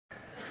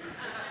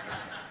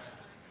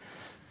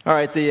All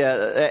right,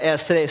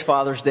 as today's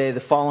Father's Day, the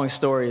following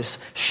story is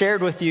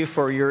shared with you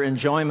for your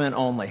enjoyment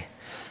only.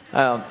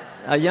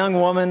 A young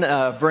woman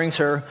brings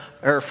her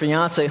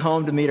fiancé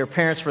home to meet her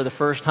parents for the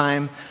first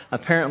time.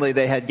 Apparently,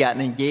 they had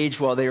gotten engaged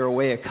while they were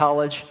away at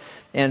college.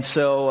 And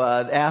so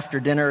after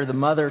dinner, the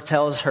mother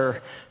tells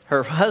her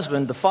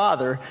husband, the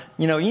father,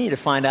 you need to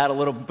find out a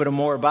little bit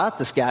more about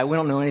this guy. We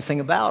don't know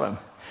anything about him.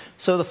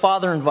 So the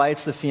father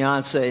invites the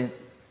fiancé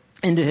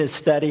into his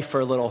study for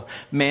a little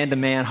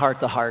man-to-man,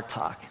 heart-to-heart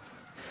talk.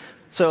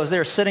 So as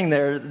they're sitting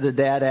there, the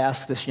dad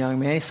asked this young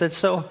man, he said,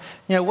 so,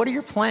 what are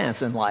your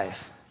plans in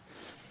life?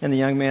 And the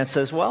young man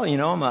says, well,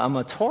 I'm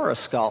a Torah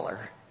scholar.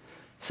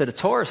 He said, a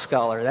Torah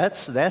scholar,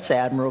 that's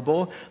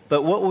admirable,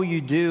 but what will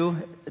you do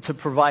to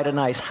provide a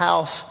nice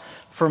house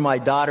for my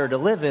daughter to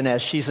live in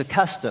as she's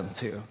accustomed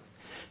to?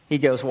 He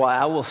goes, well,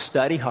 I will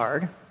study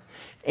hard,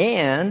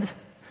 and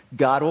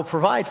God will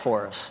provide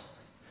for us.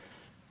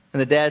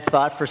 And the dad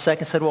thought for a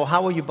second, said, well,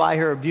 how will you buy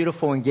her a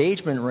beautiful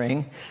engagement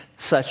ring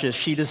such as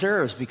she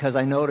deserves? Because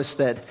I noticed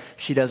that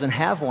she doesn't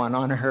have one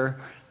on her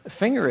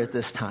finger at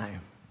this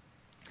time.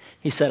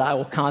 He said, I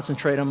will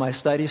concentrate on my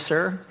studies,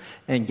 sir,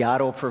 and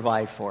God will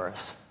provide for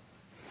us.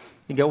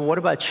 You go, well, what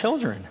about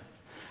children?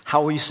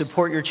 How will you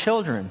support your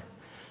children?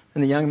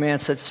 And the young man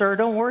said, sir,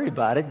 don't worry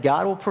about it.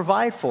 God will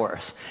provide for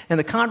us. And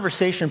the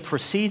conversation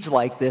proceeds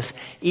like this.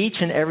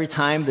 Each and every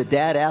time the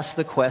dad asks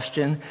the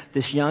question,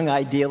 this young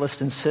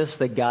idealist insists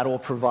that God will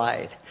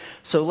provide.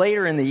 So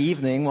later in the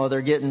evening, while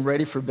they're getting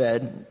ready for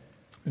bed,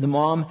 the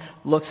mom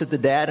looks at the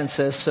dad and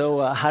says,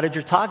 so how did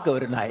your talk go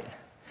tonight?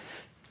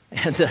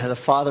 And the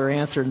father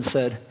answered and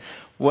said,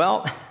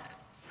 well,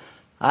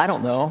 I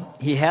don't know.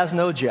 He has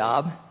no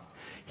job.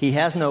 He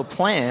has no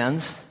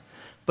plans.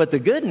 But the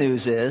good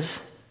news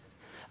is,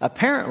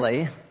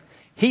 apparently,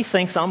 he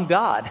thinks I'm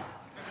God.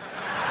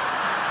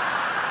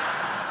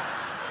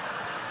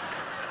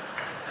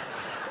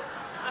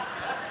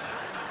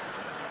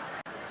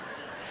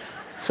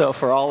 So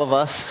for all of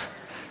us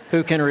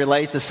who can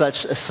relate to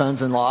such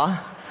sons-in-law,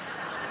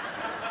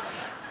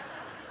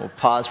 we'll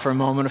pause for a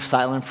moment of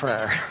silent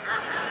prayer.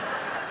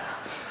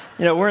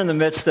 We're in the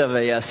midst of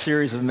a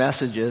series of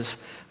messages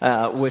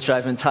which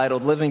I've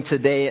entitled Living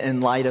Today in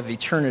Light of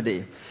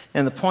Eternity.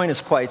 And the point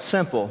is quite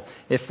simple.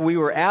 If we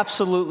were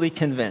absolutely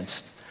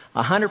convinced,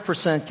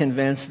 100%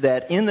 convinced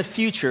that in the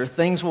future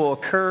things will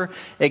occur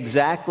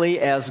exactly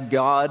as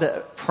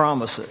God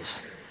promises,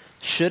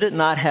 should it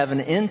not have an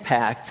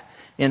impact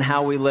in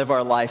how we live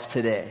our life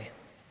today?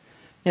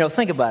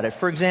 Think about it.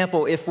 For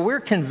example, if we're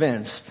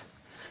convinced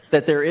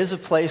that there is a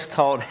place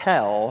called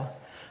hell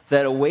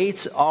that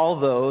awaits all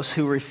those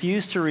who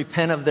refuse to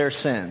repent of their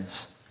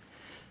sins,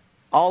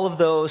 all of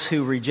those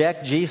who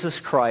reject Jesus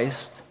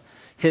Christ,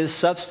 his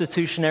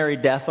substitutionary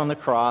death on the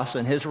cross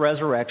and his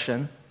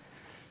resurrection,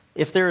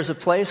 if there is a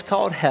place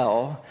called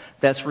hell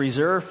that's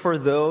reserved for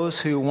those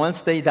who,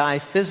 once they die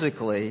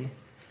physically,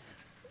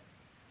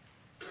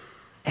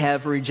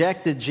 have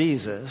rejected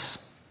Jesus,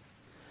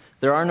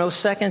 there are no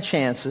second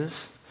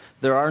chances,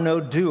 there are no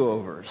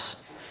do-overs.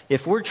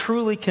 If we're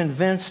truly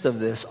convinced of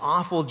this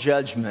awful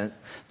judgment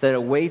that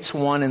awaits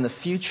one in the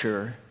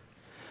future,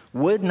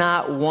 would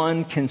not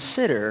one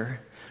consider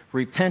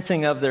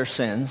repenting of their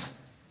sins,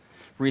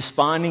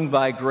 responding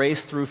by grace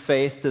through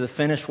faith to the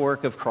finished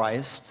work of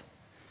Christ,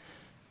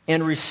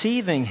 and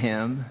receiving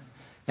him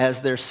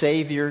as their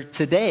Savior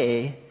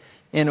today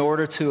in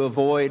order to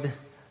avoid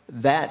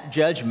that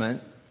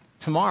judgment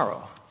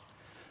tomorrow?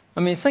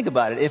 Think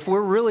about it. If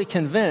we're really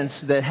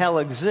convinced that hell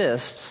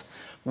exists,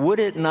 would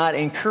it not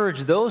encourage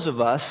those of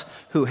us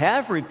who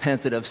have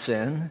repented of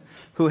sin,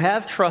 who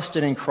have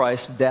trusted in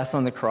Christ's death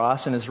on the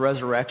cross and his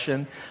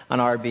resurrection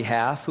on our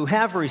behalf, who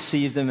have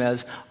received him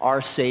as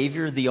our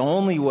Savior, the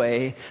only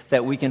way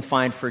that we can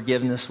find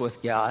forgiveness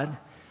with God?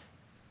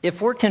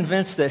 If we're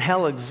convinced that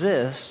hell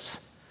exists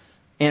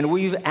and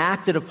we've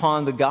acted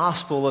upon the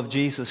gospel of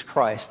Jesus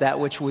Christ, that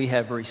which we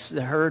have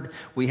heard,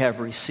 we have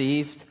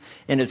received,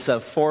 and it's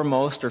of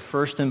foremost or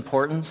first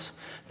importance,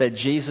 that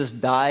Jesus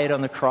died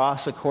on the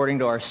cross according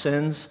to our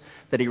sins,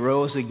 that he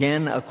rose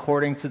again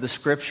according to the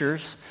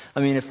Scriptures.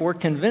 If we're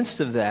convinced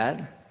of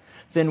that,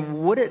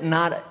 then would it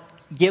not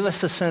give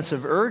us a sense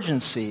of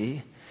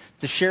urgency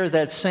to share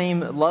that same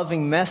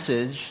loving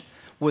message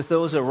with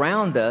those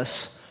around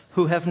us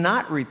who have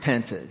not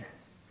repented?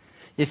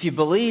 If you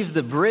believe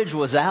the bridge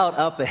was out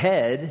up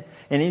ahead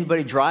and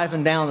anybody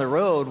driving down the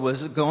road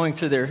was going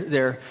to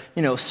their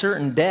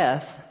certain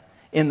death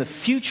in the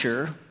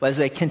future as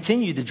they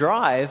continue to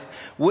drive,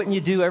 wouldn't you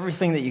do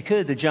everything that you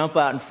could to jump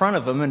out in front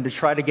of them and to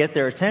try to get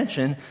their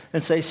attention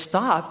and say,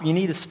 stop, you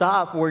need to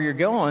stop where you're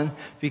going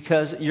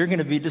because you're going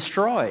to be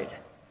destroyed?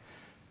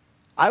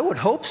 I would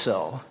hope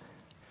so.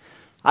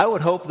 I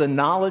would hope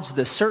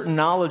the certain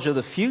knowledge of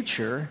the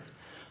future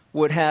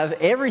would have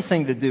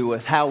everything to do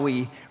with how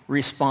we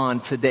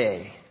respond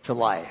today to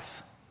life.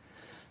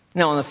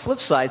 Now, on the flip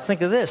side,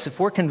 think of this. If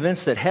we're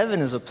convinced that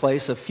heaven is a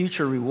place of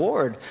future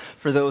reward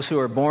for those who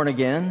are born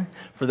again,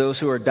 for those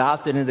who are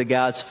adopted into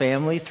God's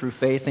family through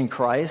faith in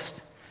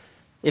Christ,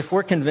 If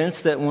we're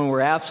convinced that when we're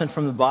absent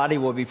from the body,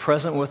 we'll be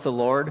present with the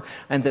Lord,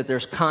 and that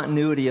there's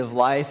continuity of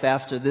life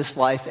after this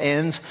life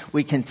ends,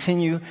 we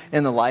continue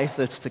in the life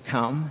that's to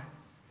come.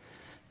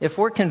 If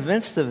we're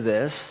convinced of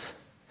this,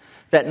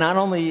 that not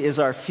only is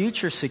our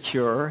future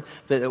secure,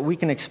 but that we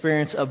can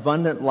experience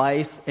abundant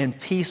life and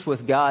peace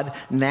with God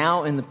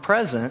now in the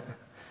present,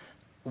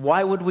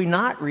 why would we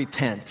not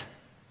repent?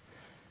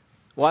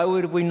 Why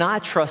would we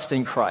not trust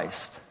in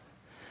Christ?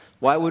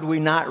 Why would we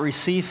not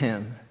receive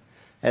Him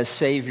as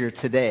Savior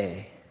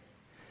today?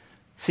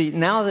 See,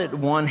 now that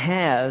one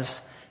has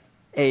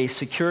a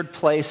secured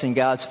place in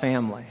God's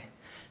family,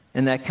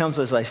 and that comes,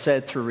 as I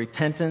said, through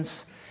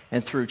repentance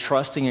and through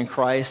trusting in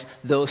Christ,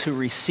 those who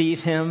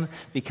receive Him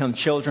become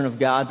children of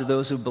God. To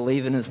those who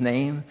believe in His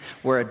name,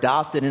 we're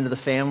adopted into the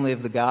family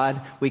of the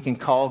God. We can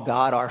call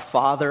God our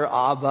Father,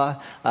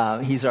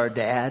 Abba. He's our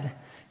dad.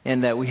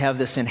 And that we have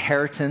this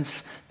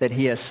inheritance that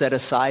He has set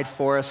aside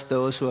for us,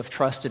 those who have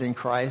trusted in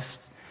Christ.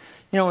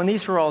 And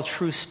these are all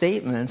true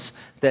statements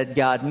that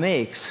God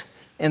makes.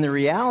 And the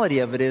reality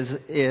of it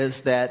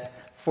is that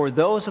for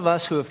those of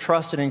us who have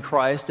trusted in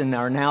Christ and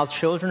are now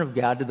children of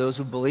God, to those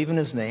who believe in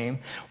His name,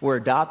 we're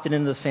adopted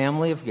into the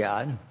family of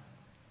God.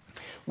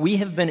 We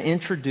have been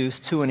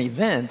introduced to an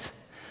event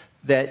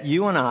that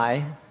you and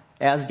I,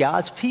 as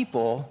God's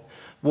people,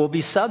 will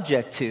be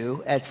subject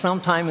to at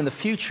some time in the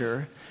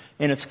future,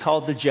 and it's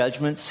called the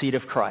judgment seat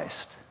of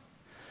Christ.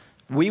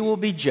 We will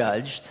be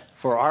judged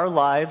for our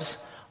lives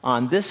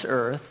on this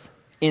earth,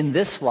 in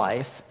this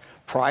life,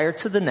 prior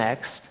to the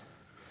next,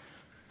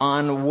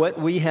 on what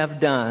we have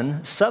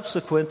done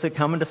subsequent to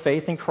coming to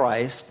faith in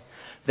Christ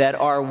that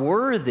are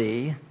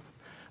worthy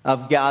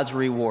of God's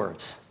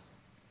rewards.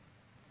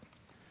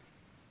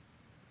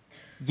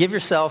 Give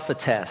yourself a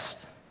test.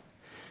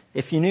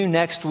 If you knew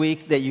next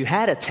week that you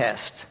had a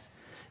test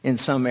in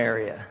some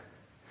area,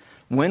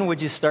 when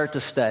would you start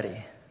to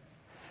study?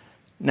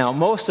 Now,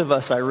 most of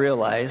us, I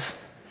realize,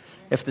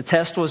 if the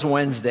test was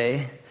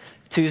Wednesday,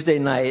 Tuesday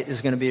night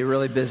is going to be a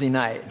really busy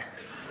night.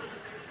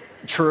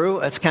 True?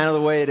 That's kind of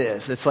the way it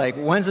is. It's like,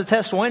 when's the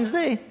test?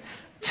 Wednesday?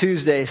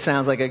 Tuesday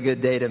sounds like a good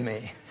day to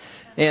me.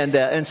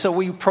 And so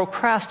we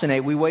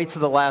procrastinate. We wait to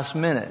the last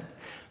minute.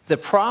 The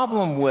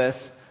problem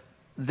with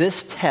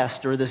this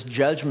test or this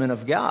judgment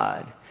of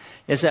God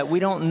is that we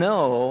don't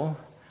know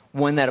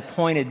when that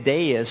appointed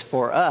day is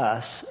for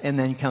us, and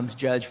then comes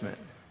judgment.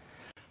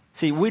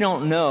 See, we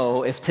don't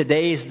know if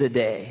today's the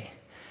day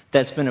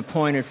that's been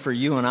appointed for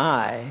you and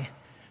I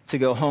to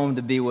go home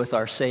to be with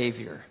our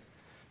Savior,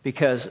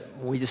 because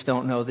we just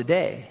don't know the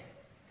day.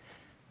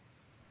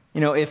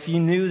 If you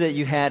knew that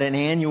you had an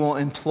annual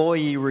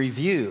employee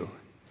review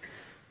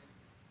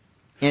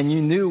and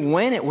you knew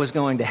when it was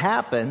going to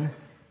happen,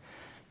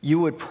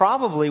 you would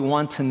probably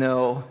want to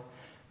know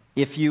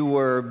if you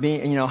were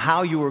being,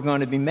 how you were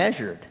going to be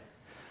measured.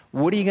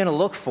 What are you going to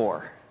look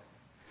for?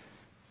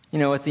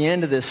 At the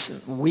end of this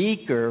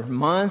week or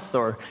month,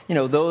 or,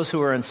 those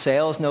who are in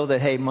sales know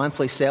that, hey,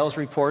 monthly sales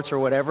reports or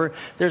whatever,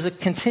 there's a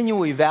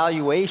continual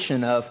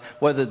evaluation of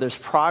whether there's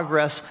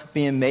progress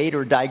being made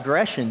or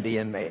digression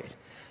being made.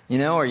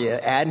 Are you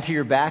adding to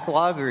your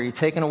backlog or are you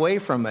taking away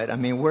from it?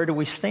 Where do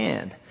we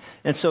stand?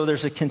 And so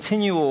there's a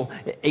continual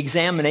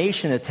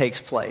examination that takes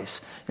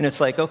place. And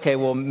it's like, okay,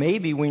 well,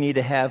 maybe we need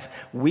to have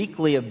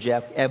weekly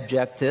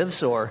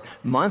objectives or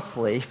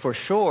monthly for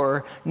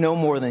sure, no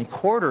more than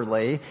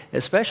quarterly,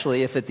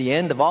 especially if at the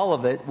end of all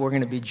of it, we're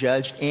going to be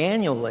judged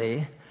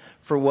annually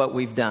for what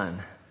we've done.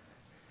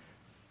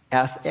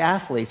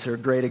 Athletes are a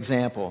great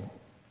example.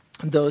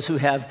 Those who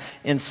have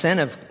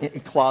incentive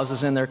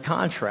clauses in their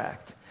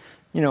contract.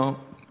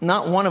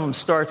 Not one of them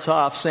starts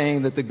off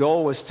saying that the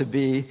goal was to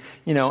be,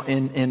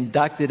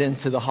 inducted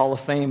into the Hall of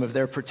Fame of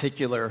their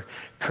particular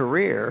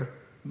career.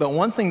 But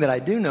one thing that I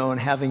do know,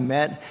 and having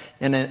met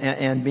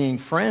and being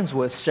friends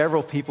with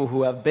several people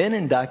who have been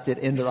inducted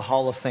into the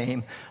Hall of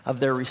Fame of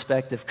their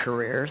respective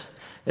careers,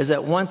 is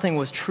that one thing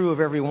was true of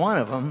every one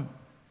of them,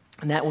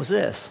 and that was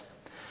this,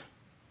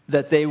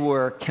 that they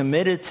were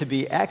committed to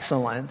be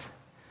excellent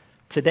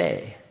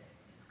today.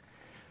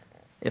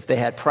 If they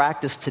had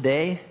practice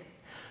today,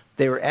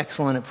 they were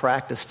excellent at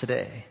practice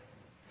today.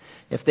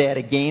 If they had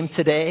a game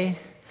today,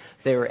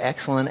 they were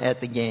excellent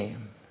at the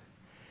game.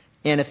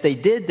 And if they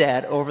did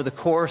that over the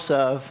course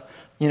of,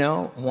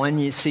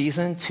 1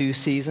 season, 2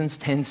 seasons,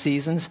 10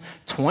 seasons,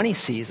 20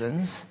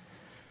 seasons,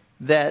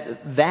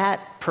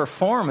 that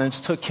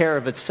performance took care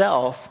of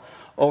itself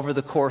over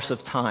the course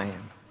of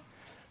time.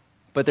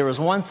 But there was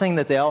one thing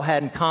that they all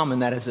had in common,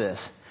 that is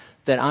this,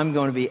 that I'm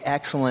going to be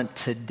excellent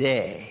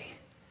today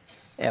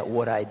at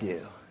what I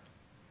do.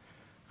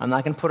 I'm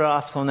not going to put it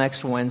off till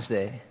next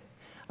Wednesday.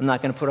 I'm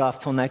not going to put it off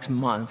till next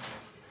month.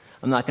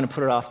 I'm not going to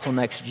put it off till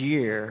next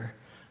year.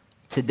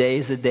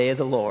 Today's the day of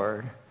the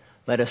Lord.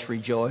 Let us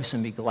rejoice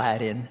and be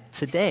glad in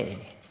today.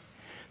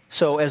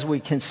 So as we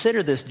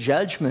consider this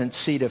judgment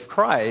seat of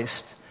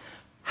Christ,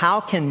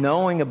 how can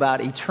knowing about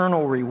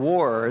eternal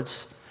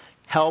rewards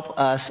help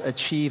us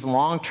achieve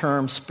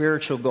long-term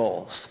spiritual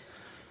goals?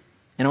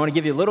 And I want to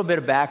give you a little bit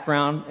of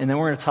background, and then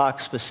we're going to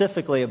talk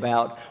specifically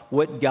about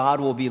what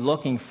God will be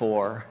looking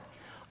for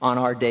on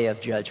our day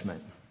of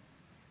judgment.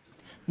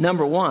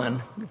 Number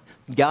one,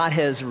 God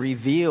has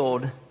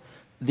revealed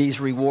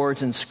these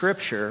rewards in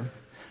Scripture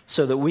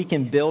so that we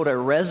can build a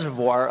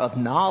reservoir of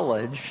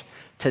knowledge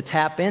to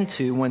tap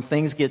into when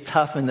things get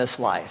tough in this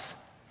life.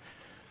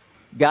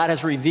 God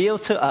has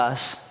revealed to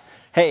us,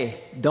 hey,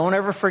 don't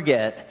ever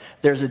forget,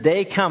 there's a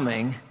day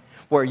coming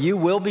where you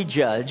will be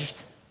judged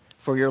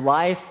for your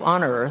life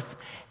on earth,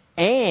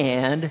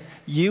 and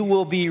you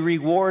will be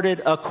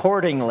rewarded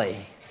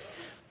accordingly.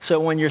 So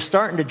when you're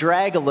starting to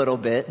drag a little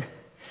bit,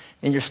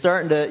 and you're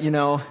starting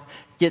to,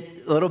 get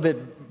a little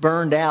bit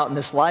burned out in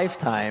this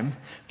lifetime,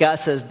 God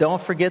says,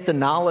 don't forget the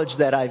knowledge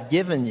that I've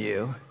given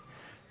you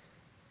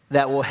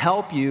that will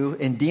help you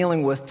in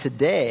dealing with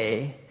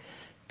today,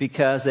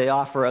 because they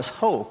offer us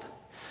hope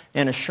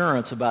and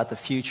assurance about the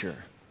future.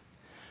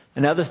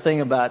 Another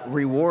thing about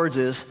rewards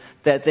is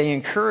that they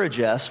encourage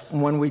us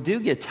when we do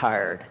get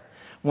tired,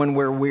 when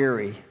we're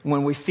weary,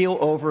 when we feel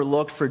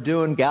overlooked for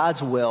doing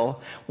God's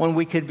will, when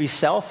we could be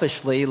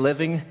selfishly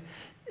living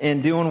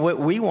and doing what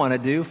we want to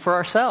do for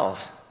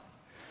ourselves.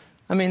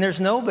 I mean,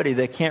 there's nobody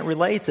that can't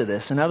relate to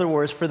this. In other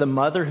words, for the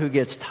mother who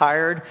gets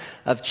tired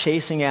of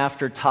chasing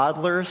after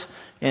toddlers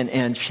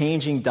and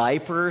changing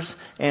diapers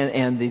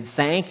and the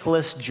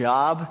thankless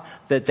job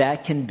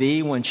that can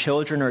be when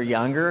children are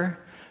younger,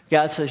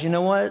 God says, you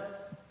know what?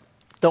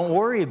 Don't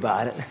worry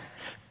about it,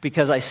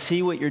 because I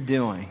see what you're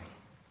doing.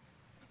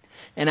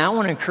 And I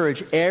want to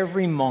encourage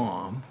every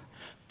mom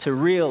to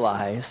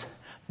realize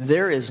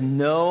there is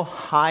no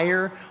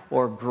higher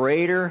or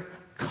greater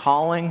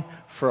calling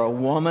for a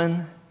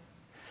woman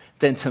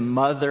than to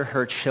mother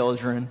her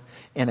children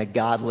in a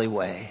godly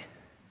way.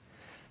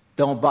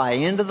 Don't buy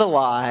into the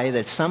lie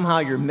that somehow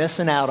you're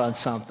missing out on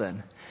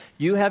something.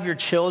 You have your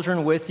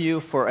children with you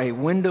for a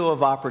window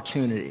of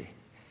opportunity.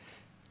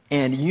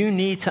 And you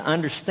need to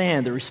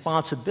understand the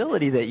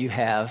responsibility that you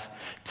have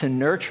to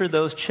nurture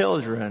those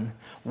children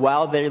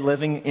while they're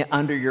living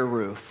under your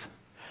roof.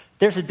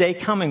 There's a day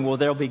coming where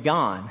they'll be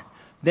gone.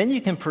 Then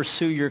you can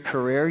pursue your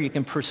career. You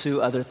can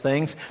pursue other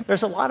things.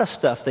 There's a lot of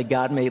stuff that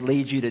God may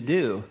lead you to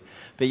do.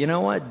 But you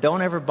know what?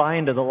 Don't ever buy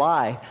into the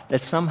lie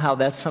that somehow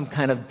that's some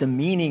kind of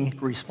demeaning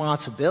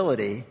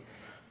responsibility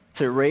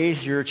to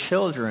raise your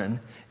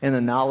children in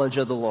the knowledge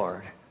of the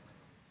Lord.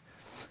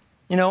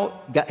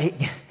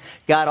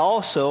 God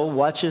also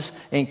watches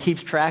and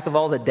keeps track of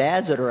all the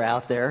dads that are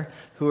out there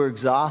who are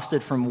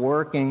exhausted from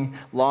working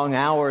long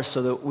hours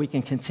so that we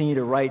can continue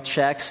to write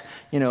checks,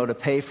 to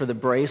pay for the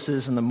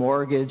braces and the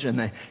mortgage and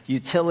the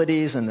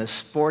utilities and the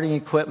sporting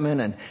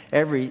equipment. And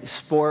every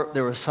sport,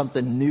 there was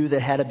something new that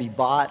had to be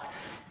bought.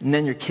 And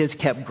then your kids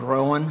kept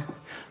growing.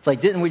 It's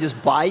like, didn't we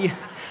just buy you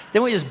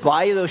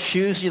those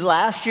shoes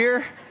last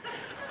year?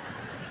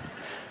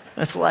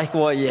 It's like,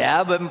 well,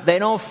 yeah, but they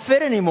don't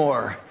fit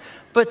anymore.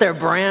 But they're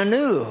brand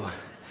new.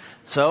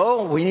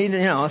 So we need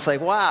to, it's like,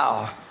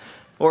 wow.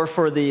 Or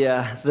for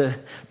the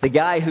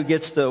guy who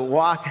gets to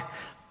walk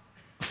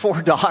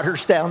 4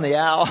 daughters down the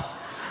aisle.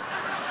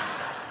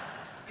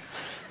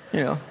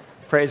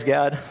 Praise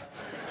God.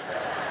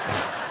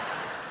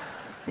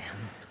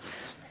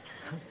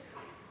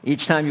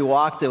 Each time you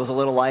walked, it was a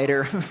little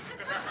lighter.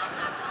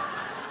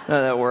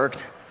 That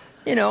worked.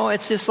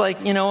 It's just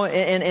like,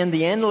 and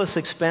the endless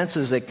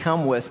expenses that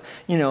come with,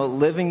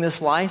 living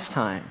this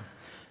lifetime.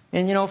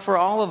 And, for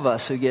all of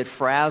us who get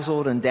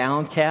frazzled and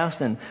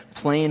downcast and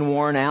plain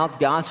worn out,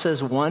 God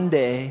says, one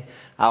day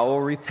I will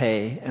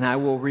repay and I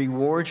will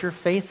reward your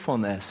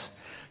faithfulness.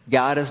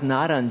 God is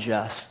not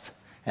unjust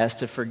as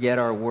to forget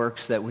our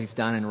works that we've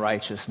done in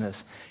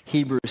righteousness.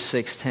 Hebrews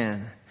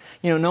 6:10.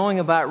 Knowing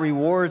about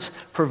rewards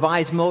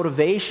provides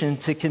motivation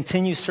to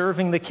continue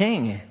serving the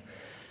King.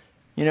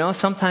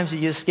 Sometimes you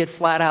just get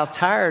flat out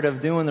tired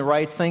of doing the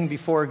right thing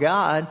before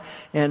God.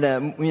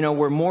 And,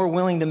 we're more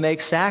willing to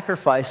make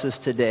sacrifices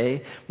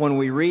today when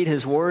we read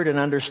His Word and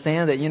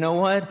understand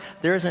that,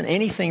 there isn't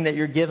anything that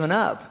you're giving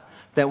up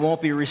that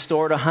won't be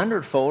restored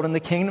 100-fold in the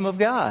kingdom of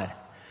God.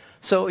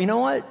 So,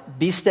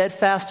 be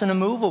steadfast and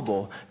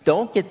immovable.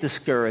 Don't get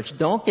discouraged.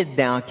 Don't get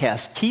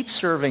downcast. Keep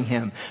serving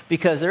Him,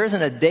 because there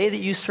isn't a day that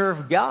you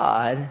serve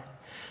God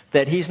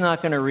that He's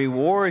not going to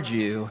reward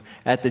you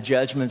at the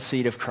judgment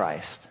seat of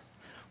Christ.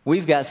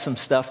 We've got some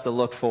stuff to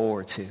look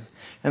forward to.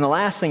 And the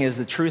last thing is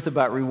the truth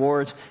about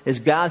rewards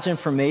is God's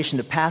information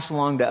to pass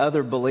along to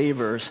other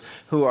believers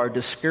who are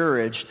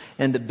discouraged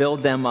and to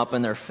build them up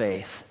in their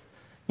faith.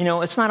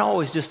 It's not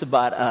always just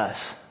about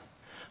us.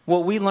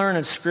 What we learn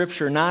in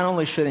Scripture not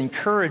only should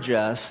encourage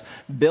us,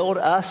 build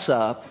us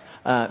up,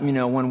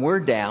 when we're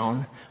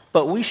down,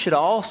 but we should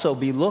also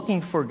be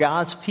looking for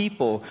God's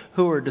people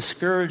who are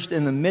discouraged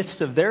in the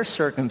midst of their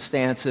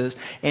circumstances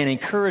and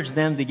encourage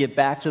them to get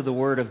back to the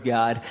Word of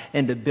God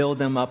and to build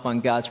them up on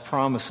God's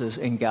promises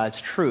and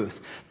God's truth.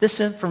 This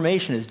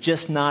information is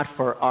just not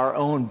for our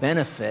own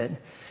benefit.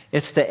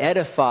 It's to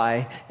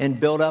edify and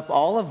build up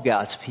all of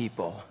God's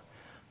people.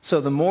 So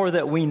the more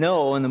that we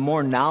know and the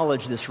more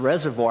knowledge, this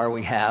reservoir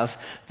we have,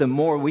 the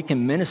more we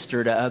can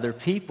minister to other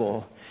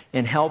people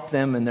and help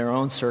them in their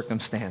own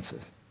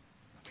circumstances.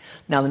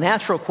 Now, the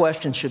natural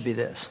question should be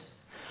this.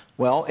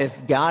 Well,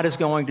 if God is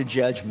going to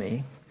judge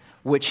me,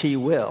 which he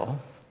will,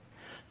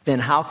 then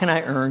how can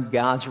I earn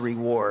God's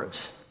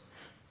rewards?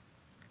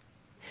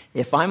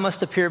 If I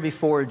must appear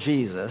before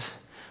Jesus,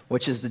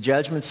 which is the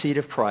judgment seat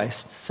of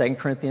Christ, 2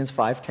 Corinthians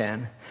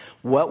 5:10,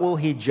 what will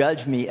he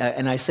judge me?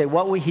 And I say,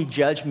 what will he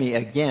judge me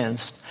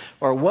against?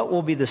 Or what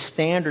will be the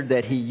standard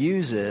that he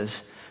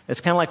uses?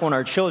 It's kind of like when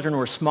our children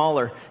were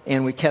smaller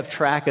and we kept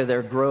track of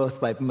their growth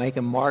by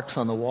making marks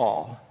on the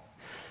wall.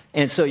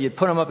 And so you'd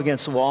put them up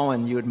against the wall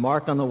and you would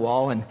mark on the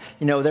wall. And,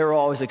 they were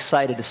always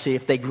excited to see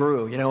if they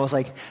grew. It was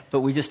like,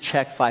 but we just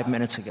checked 5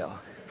 minutes ago.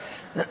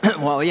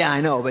 Well, yeah,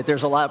 I know, but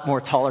there's a lot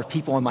more taller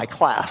people in my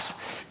class.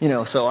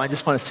 So I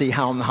just want to see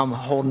how I'm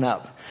holding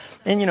up.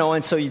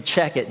 And so you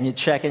check it and you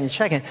check it and you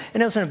check it.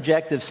 And it was an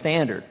objective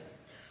standard.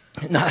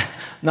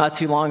 Not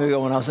too long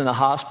ago when I was in the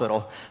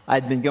hospital,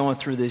 I'd been going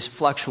through these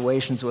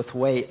fluctuations with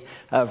weight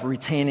of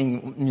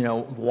retaining,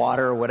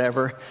 water or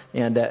whatever.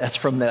 And that's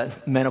from the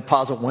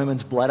menopausal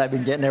women's blood I've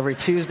been getting every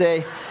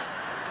Tuesday.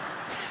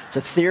 It's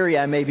a theory,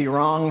 I may be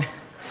wrong.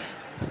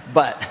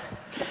 But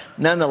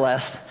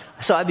nonetheless,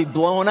 so I'd be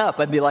blowing up.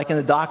 I'd be like in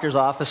the doctor's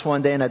office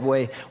one day and I'd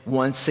weigh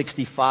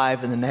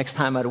 165 and the next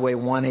time I'd weigh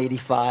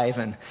 185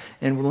 and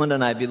Linda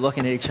and I'd be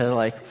looking at each other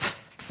like,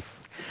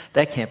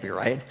 that can't be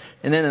right.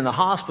 And then in the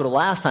hospital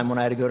last time when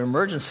I had to go to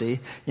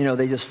emergency,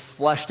 they just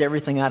flushed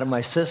everything out of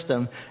my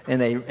system and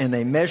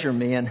they measure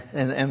me and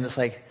it's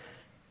like,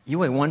 you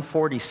weigh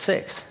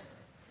 146. I'm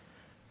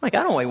like,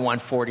 I don't weigh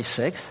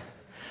 146.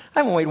 I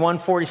haven't weighed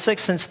 146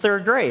 since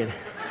third grade.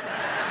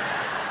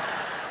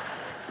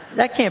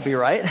 That can't be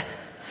right.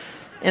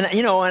 And,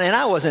 and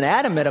I wasn't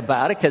adamant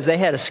about it because they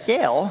had a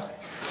scale.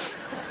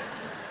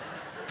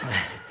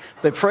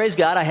 But praise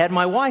God, I had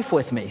my wife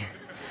with me.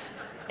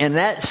 And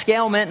that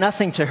scale meant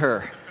nothing to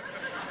her.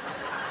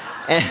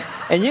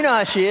 And you know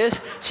how she is.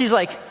 She's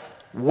like,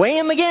 weigh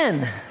him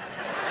again.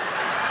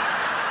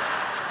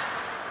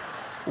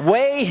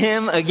 Weigh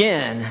him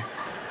again.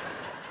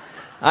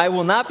 I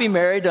will not be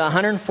married to a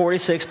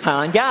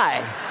 146-pound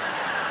guy.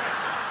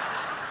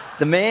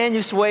 The man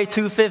used to weigh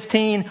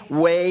 215.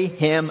 Weigh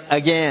him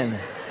again.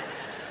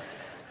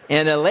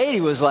 And the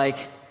lady was like,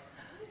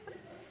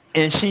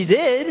 and she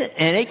did,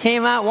 and it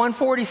came out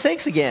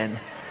 146 again.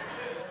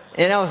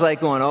 And I was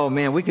like going, oh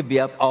man, we could be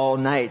up all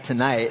night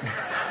tonight.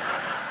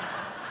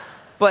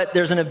 But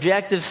there's an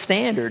objective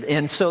standard.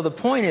 And so the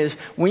point is,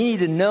 we need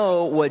to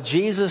know what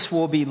Jesus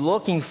will be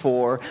looking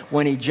for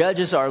when he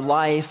judges our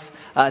life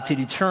to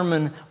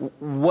determine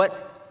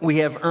what we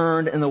have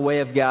earned in the way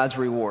of God's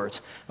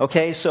rewards.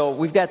 Okay, so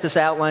we've got this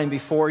outline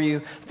before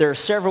you. There are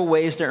several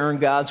ways to earn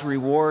God's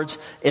rewards.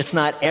 It's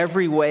not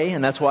every way,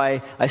 and that's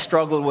why I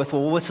struggled with,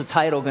 well, what's the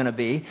title going to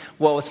be?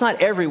 Well, it's not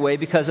every way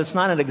because it's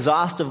not an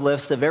exhaustive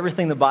list of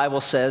everything the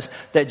Bible says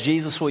that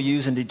Jesus will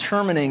use in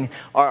determining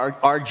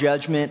our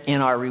judgment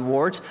and our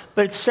rewards,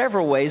 but it's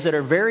several ways that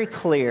are very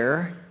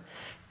clear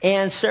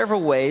and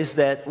several ways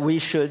that we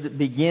should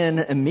begin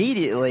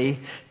immediately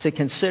to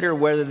consider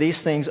whether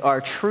these things are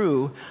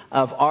true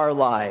of our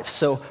lives.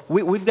 So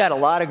we've got a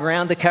lot of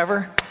ground to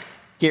cover.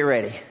 Get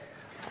ready.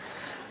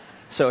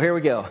 So here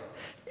we go.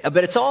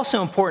 But it's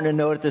also important to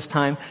note at this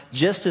time,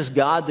 just as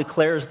God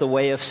declares the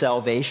way of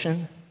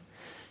salvation,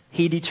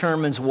 he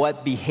determines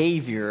what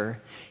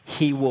behavior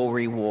he will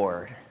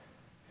reward.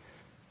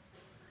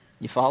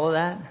 You follow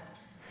that?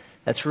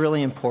 That's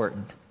really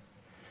important.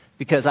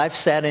 Because I've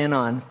sat in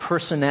on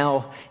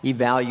personnel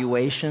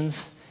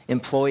evaluations,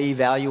 employee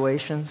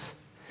evaluations,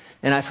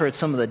 and I've heard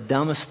some of the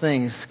dumbest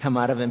things come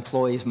out of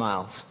employees'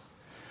 mouths.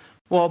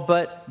 Well,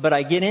 but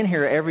I get in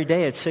here every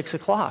day at 6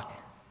 o'clock.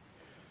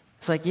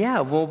 It's like, yeah,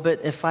 well,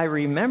 but if I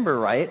remember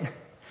right,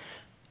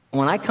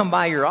 when I come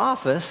by your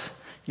office,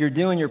 you're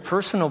doing your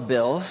personal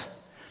bills,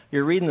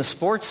 you're reading the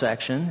sports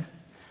section,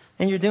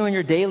 and you're doing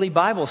your daily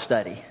Bible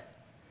study.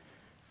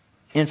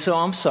 And so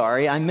I'm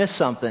sorry, I missed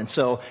something.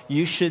 So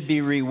you should be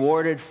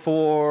rewarded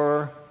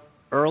for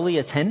early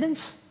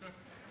attendance?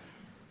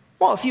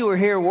 Well, if you were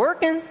here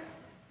working,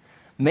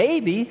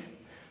 maybe.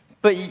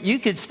 But you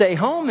could stay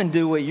home and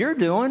do what you're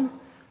doing.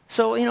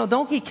 So,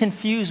 don't get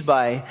confused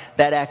by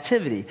that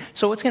activity.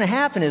 So what's going to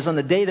happen is on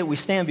the day that we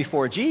stand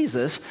before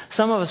Jesus,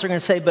 some of us are going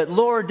to say, but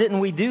Lord, didn't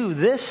we do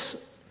this?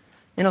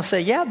 And he'll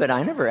say, yeah, but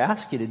I never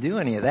asked you to do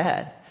any of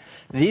that.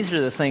 These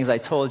are the things I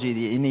told you that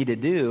you need to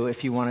do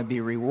if you want to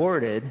be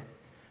rewarded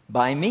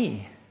by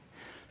me.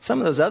 Some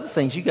of those other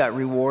things you got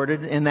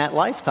rewarded in that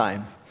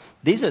lifetime.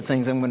 These are the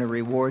things I'm going to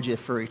reward you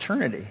for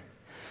eternity.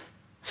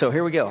 So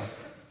here we go.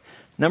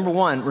 Number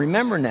one,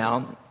 remember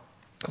now,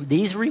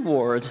 these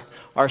rewards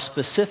are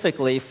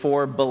specifically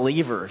for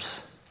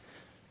believers.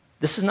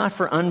 This is not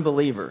for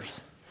unbelievers.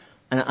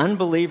 An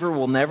unbeliever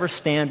will never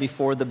stand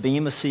before the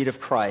bema seat of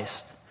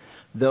Christ.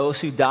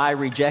 Those who die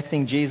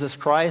rejecting Jesus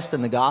Christ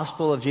and the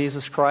gospel of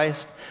Jesus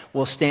Christ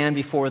will stand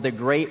before the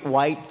great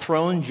white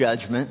throne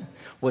judgment,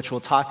 which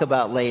we'll talk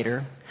about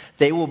later.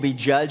 They will be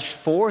judged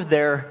for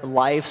their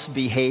life's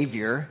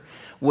behavior,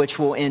 which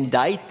will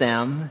indict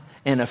them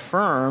and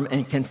affirm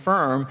and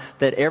confirm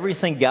that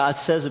everything God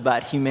says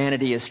about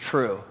humanity is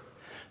true.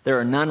 There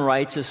are none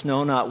righteous,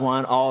 no, not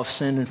one. All have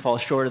sinned and fall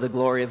short of the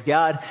glory of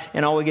God.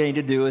 And all we need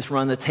to do is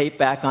run the tape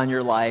back on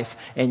your life,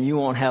 and you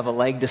won't have a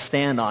leg to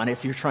stand on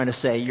if you're trying to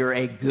say you're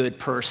a good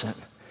person.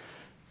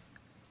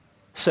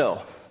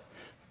 So,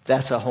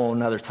 that's a whole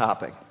nother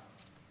topic.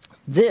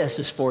 This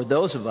is for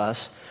those of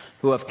us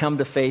who have come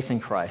to faith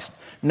in Christ.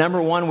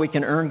 Number one, we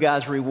can earn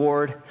God's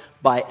reward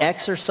by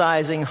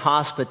exercising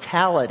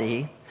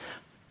hospitality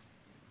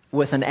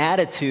with an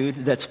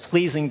attitude that's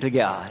pleasing to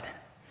God.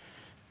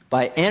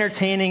 By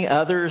entertaining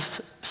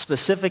others,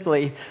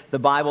 specifically, the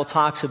Bible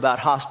talks about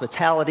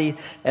hospitality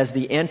as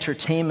the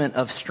entertainment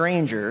of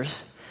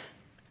strangers,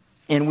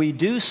 and we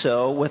do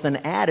so with an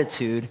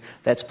attitude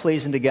that's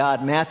pleasing to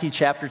God. Matthew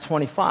chapter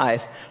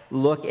 25,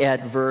 look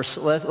at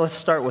let's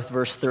start with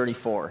verse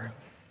 34.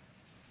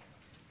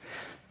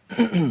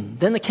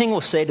 Then the king will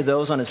say to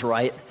those on his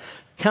right,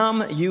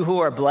 "Come, you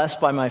who are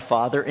blessed by my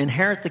Father,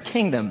 inherit the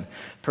kingdom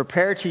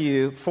prepared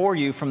for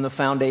you from the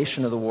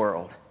foundation of the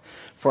world.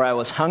 For I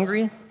was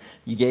hungry,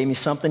 you gave me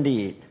something to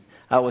eat.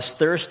 I was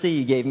thirsty,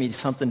 you gave me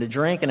something to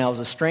drink, and I was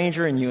a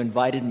stranger, and you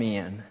invited me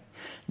in.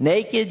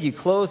 Naked, you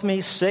clothed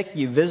me, sick,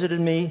 you visited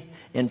me,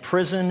 in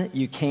prison,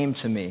 you came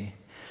to me."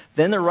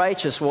 Then the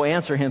righteous will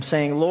answer him,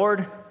 saying,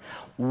 "Lord,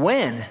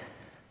 when?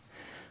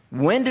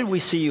 When did we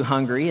see you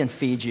hungry and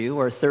feed you,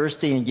 or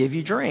thirsty and give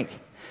you drink?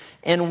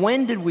 And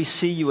when did we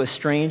see you a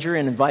stranger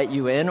and invite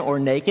you in, or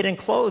naked and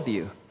clothe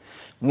you?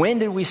 When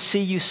did we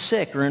see you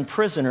sick or in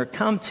prison or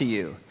come to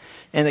you?"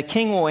 And the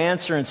king will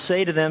answer and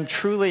say to them,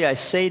 "Truly I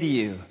say to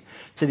you,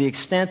 to the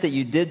extent that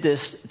you did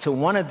this to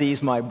one of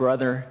these, my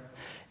brother,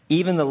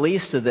 even the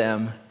least of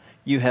them,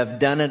 you have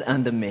done it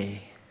unto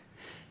me."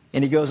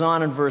 And he goes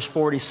on in verse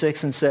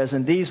 46 and says,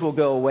 "And these will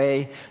go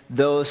away,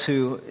 those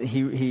who,"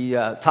 he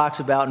talks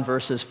about in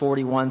verses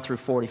 41 through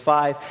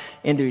 45,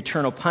 "into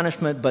eternal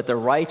punishment, but the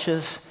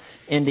righteous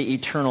into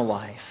eternal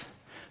life."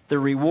 The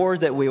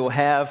reward that we will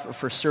have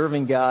for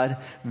serving God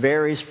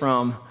varies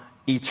from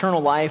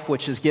eternal life,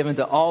 which is given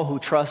to all who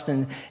trust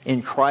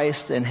in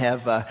Christ and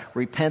have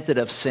repented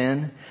of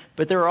sin.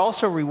 But there are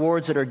also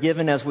rewards that are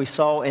given, as we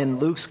saw in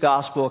Luke's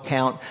gospel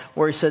account,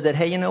 where he said that,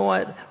 hey, you know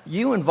what?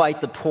 You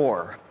invite the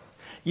poor.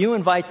 You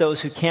invite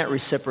those who can't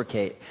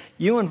reciprocate.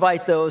 You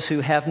invite those who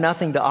have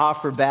nothing to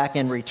offer back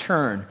in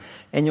return.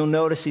 And you'll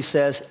notice he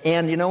says,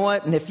 and you know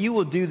what? And if you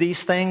will do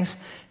these things,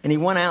 and he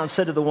went out and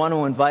said to the one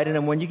who invited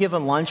him, when you give a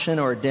luncheon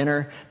or a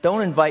dinner,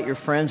 don't invite your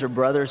friends or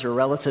brothers or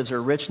relatives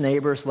or rich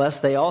neighbors,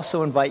 lest they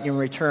also invite you in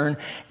return,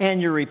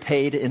 and you're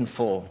repaid in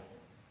full.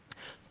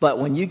 But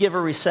when you give a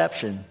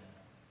reception,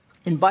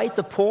 invite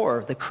the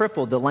poor, the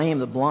crippled, the lame,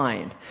 the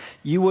blind.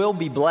 You will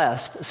be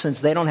blessed, since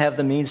they don't have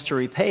the means to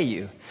repay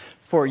you,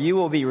 for you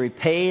will be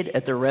repaid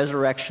at the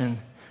resurrection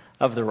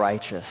of the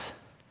righteous.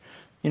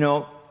 You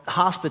know,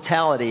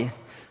 hospitality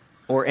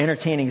or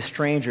entertaining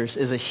strangers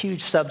is a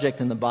huge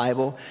subject in the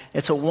Bible.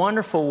 It's a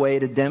wonderful way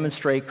to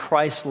demonstrate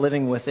Christ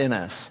living within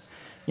us.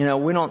 You know,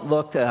 we don't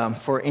look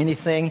for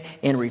anything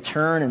in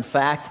return. In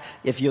fact,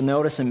 if you'll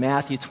notice in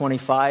Matthew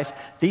 25,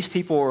 these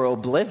people were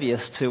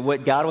oblivious to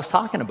what God was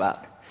talking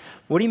about.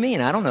 What do you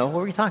mean? I don't know.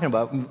 What were you talking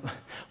about?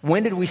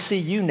 When did we see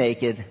you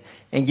naked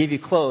and give you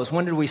clothes?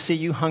 When did we see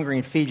you hungry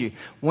and feed you?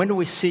 When did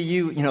we see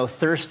you,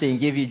 thirsty and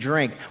give you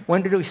drink?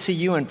 When did we see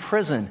you in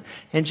prison?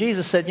 And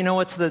Jesus said, you know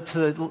what, to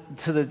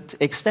the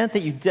extent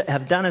that you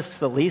have done it to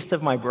the least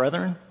of my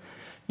brethren,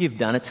 you've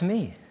done it to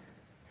me.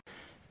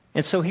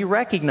 And so he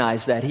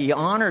recognized that. He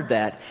honored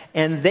that.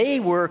 And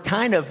they were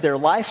their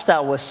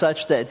lifestyle was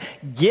such that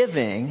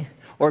giving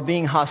or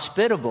being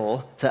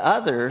hospitable to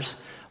others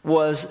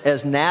was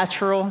as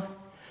natural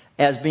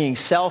as being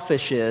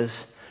selfish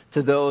is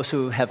to those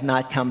who have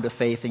not come to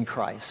faith in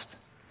Christ.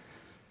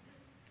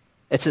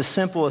 It's as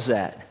simple as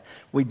that.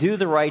 We do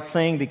the right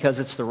thing because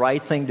it's the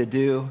right thing to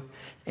do.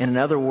 And in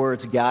other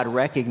words, God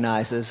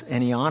recognizes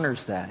and he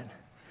honors that.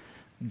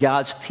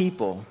 God's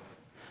people,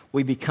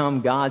 we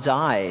become God's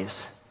eyes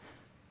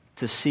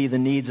to see the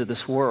needs of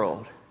this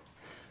world.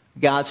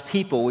 God's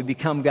people, we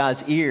become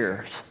God's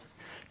ears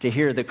to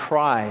hear the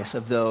cries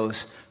of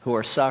those who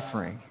are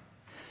suffering.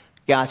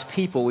 God's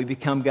people, we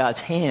become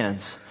God's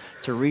hands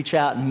to reach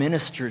out and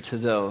minister to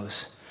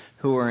those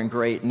who are in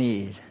great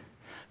need.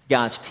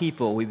 God's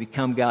people, we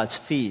become God's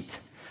feet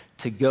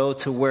to go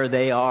to where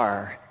they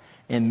are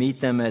and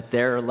meet them at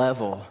their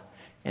level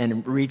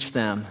and reach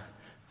them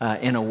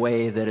in a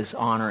way that is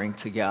honoring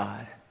to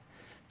God.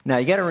 Now,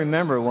 you got to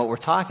remember what we're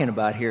talking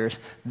about here is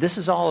this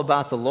is all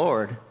about the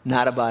Lord,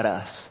 not about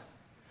us.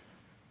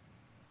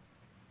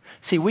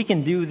 See, we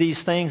can do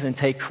these things and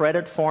take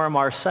credit for them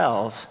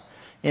ourselves,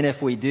 and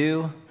if we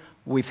do,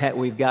 we've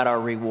got our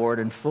reward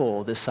in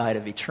full this side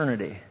of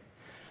eternity.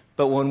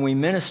 But when we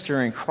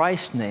minister in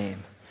Christ's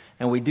name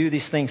and we do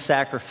these things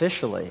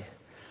sacrificially,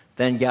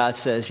 then God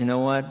says, you know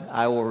what?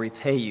 I will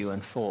repay you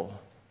in full.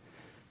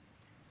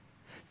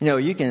 You know,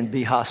 you can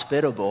be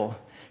hospitable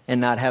and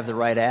not have the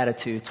right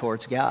attitude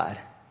towards God.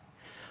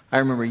 I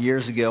remember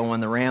years ago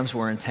when the Rams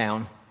were in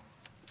town,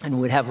 and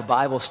we'd have a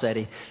Bible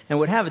study, and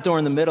we'd have it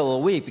during the middle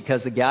of the week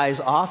because the guy's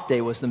off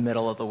day was the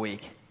middle of the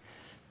week.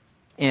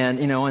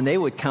 And, you know, and they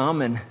would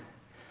come and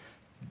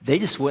they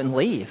just wouldn't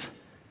leave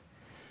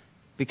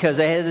because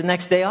they had the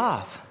next day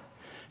off.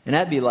 And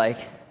that'd be like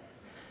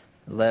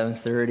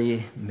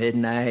 11:30,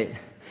 midnight.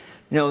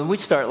 You know, and we'd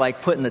start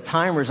like putting the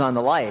timers on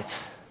the lights.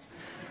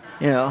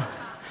 You know,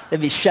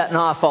 they'd be shutting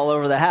off all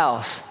over the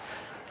house.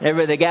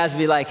 The guys would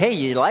be like, hey,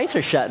 your lights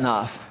are shutting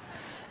off.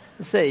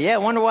 I'd say, yeah, I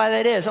wonder why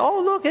that is.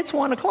 Oh, look, it's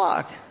 1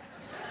 o'clock.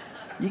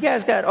 You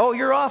guys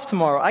you're off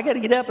tomorrow. I got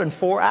to get up in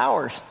 4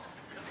 hours.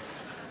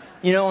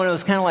 You know, and it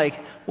was kind of like,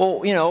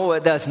 well, you know,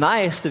 that's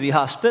nice to be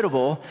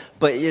hospitable,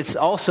 but it's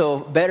also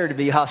better to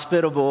be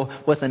hospitable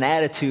with an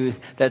attitude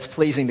that's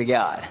pleasing to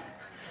God.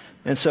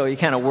 And so you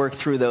kind of work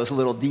through those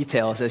little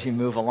details as you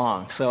move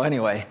along. So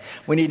anyway,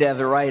 we need to have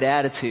the right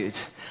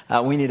attitudes.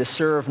 We need to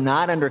serve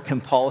not under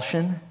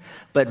compulsion,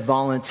 but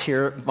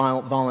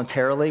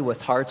voluntarily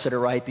with hearts that are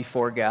right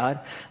before God.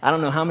 I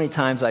don't know how many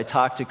times I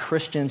talk to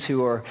Christians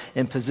who are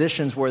in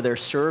positions where they're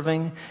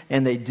serving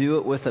and they do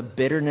it with a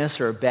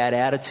bitterness or a bad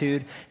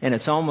attitude. And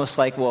it's almost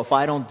like, well, if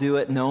I don't do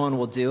it, no one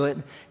will do it.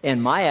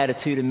 And my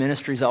attitude in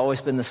ministry has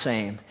always been the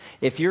same.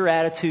 If your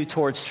attitude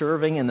towards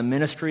serving and the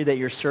ministry that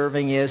you're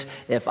serving is,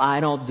 if I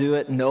don't do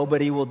it,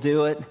 nobody will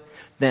do it,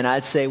 then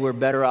I'd say we're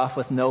better off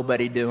with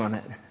nobody doing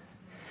it.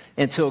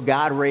 Until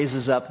God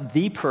raises up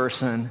the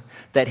person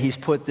that he's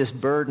put this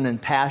burden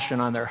and passion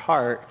on their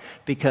heart,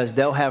 because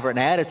they'll have an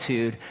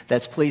attitude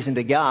that's pleasing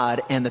to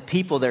God, and the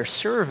people they're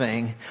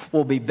serving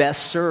will be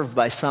best served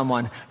by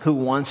someone who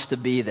wants to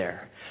be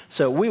there.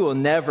 So we will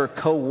never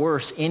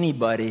coerce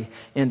anybody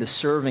into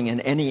serving in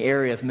any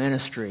area of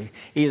ministry.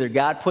 Either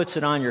God puts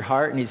it on your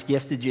heart and he's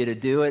gifted you to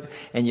do it,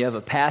 and you have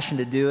a passion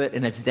to do it,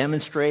 and it's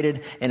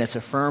demonstrated and it's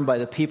affirmed by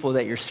the people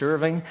that you're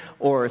serving,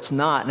 or it's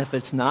not. And if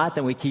it's not,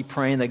 then we keep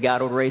praying that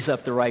God will raise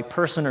up the right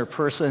person or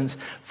persons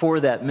for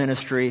that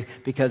ministry,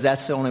 because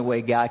that's the only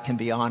way God can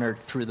be honored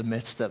through the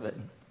midst of it.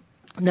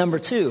 Number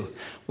 2,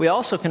 we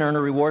also can earn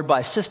a reward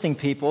by assisting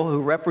people who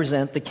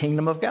represent the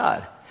kingdom of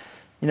God.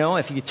 You know,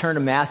 if you turn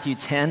to Matthew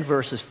 10,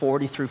 verses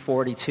 40 through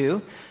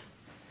 42,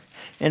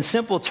 in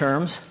simple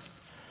terms,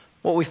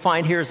 what we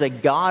find here is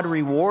that God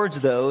rewards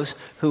those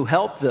who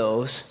help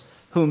those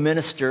who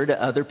minister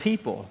to other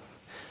people.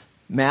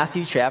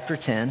 Matthew chapter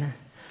 10,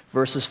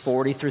 verses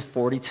 40 through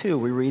 42,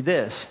 we read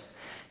this: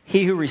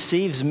 He who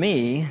receives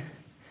me,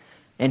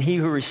 and he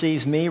who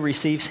receives me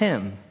receives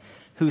him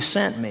who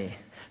sent me.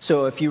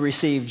 So if you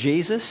receive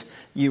Jesus,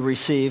 you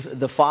receive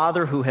the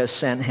Father who has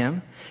sent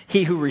him.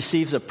 He who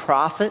receives a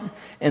prophet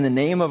in the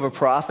name of a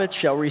prophet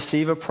shall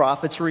receive a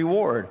prophet's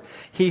reward.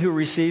 He who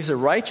receives a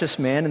righteous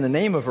man in the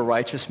name of a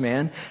righteous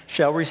man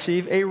shall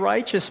receive a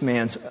righteous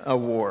man's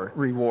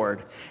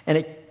reward.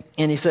 And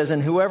he says,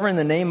 and whoever in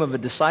the name of a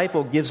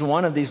disciple gives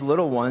one of these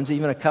little ones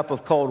even a cup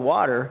of cold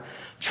water,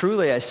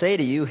 truly I say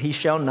to you, he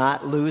shall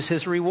not lose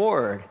his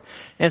reward.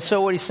 And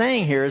so what he's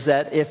saying here is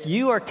that if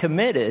you are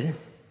committed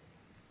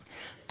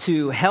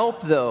to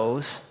help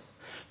those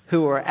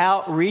who are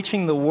out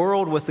reaching the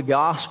world with the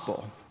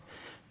gospel,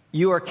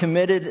 you are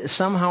committed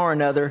somehow or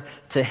another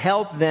to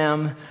help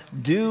them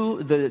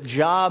do the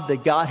job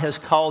that God has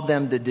called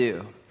them to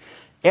do.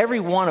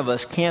 Every one of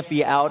us can't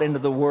be out into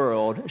the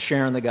world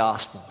sharing the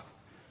gospel.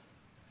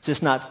 It's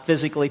just not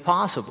physically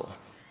possible.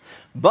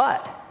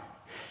 But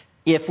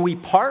if we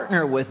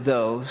partner with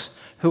those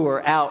who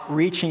are out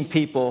reaching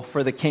people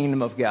for the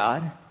kingdom of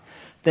God,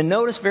 then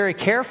notice very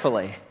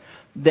carefully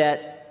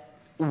that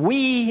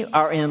we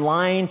are in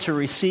line to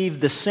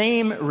receive the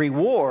same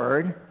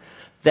reward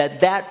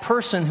that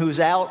person who's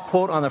out,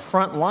 quote, on the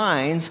front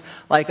lines,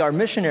 like our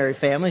missionary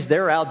families,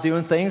 they're out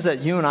doing things that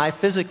you and I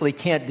physically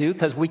can't do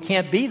because we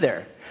can't be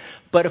there.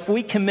 But if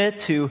we commit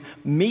to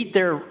meet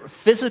their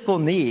physical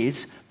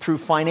needs through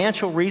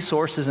financial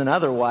resources and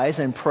otherwise,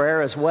 and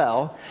prayer as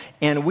well,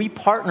 and we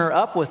partner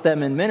up with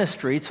them in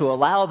ministry to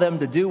allow them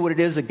to do what it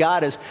is that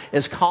God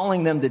is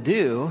calling them to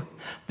do,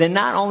 then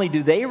not only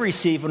do they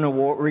receive an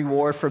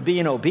reward for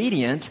being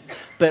obedient,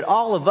 but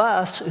all of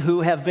us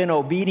who have been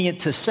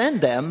obedient to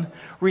send them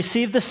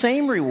receive the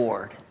same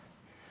reward.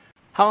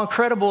 How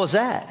incredible is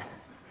that?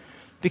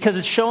 Because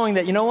it's showing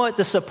that, you know what,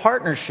 this is a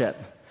partnership.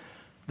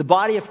 The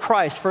body of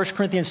Christ, 1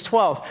 Corinthians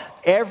 12,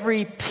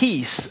 every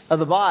piece of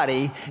the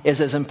body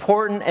is as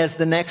important as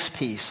the next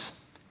piece.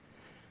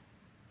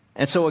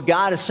 And so what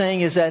God is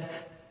saying is that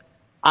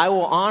I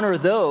will honor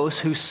those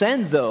who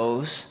send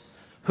those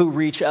who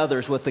reach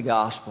others with the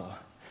gospel.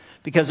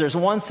 Because there's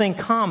one thing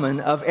common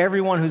of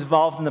everyone who's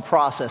involved in the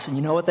process, and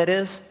you know what that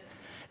is?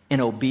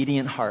 An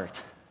obedient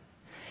heart.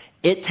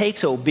 It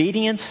takes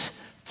obedience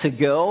to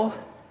go,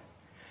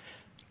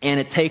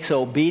 and it takes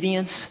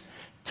obedience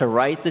to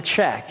write the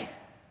check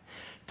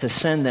to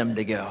send them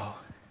to go.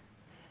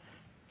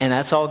 And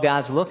that's all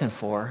God's looking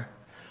for,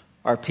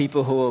 are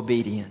people who are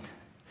obedient.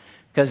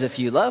 Because if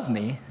you love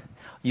me,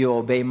 you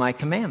obey my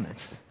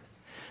commandments.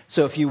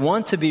 So if you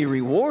want to be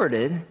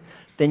rewarded,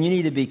 then you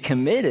need to be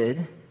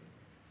committed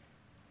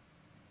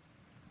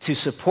to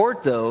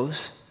support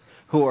those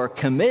who are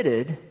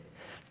committed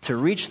to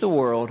reach the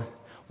world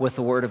with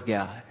the Word of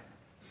God.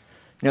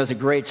 You know, it's a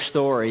great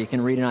story. You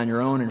can read it on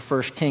your own in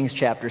 1 Kings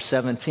chapter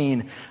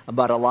 17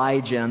 about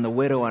Elijah and the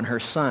widow and her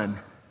son.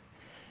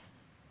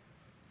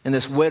 And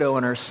this widow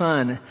and her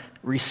son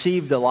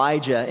received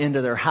Elijah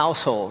into their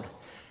household,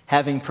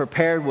 having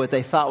prepared what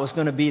they thought was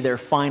going to be their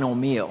final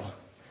meal,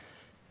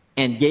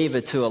 and gave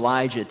it to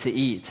Elijah to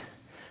eat,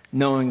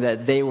 knowing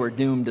that they were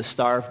doomed to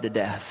starve to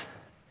death.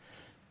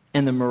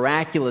 And the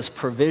miraculous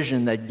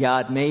provision that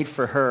God made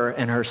for her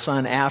and her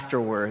son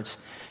afterwards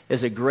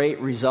is a great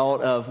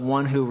result of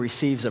one who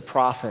receives a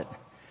prophet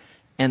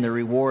and the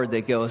reward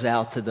that goes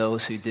out to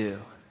those who do.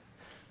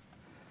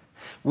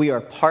 We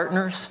are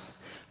partners.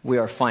 We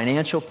are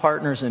financial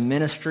partners in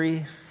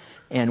ministry,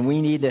 and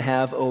we need to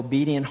have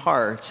obedient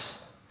hearts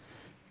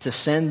to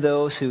send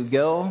those who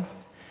go,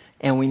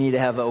 and we need to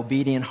have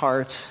obedient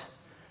hearts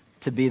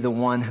to be the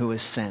one who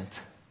is sent.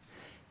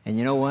 And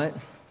you know what?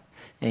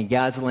 And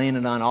God's laying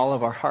it on all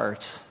of our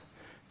hearts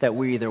that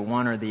we're either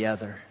one or the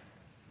other.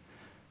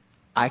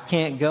 I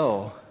can't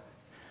go,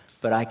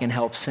 but I can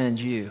help send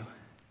you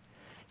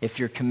if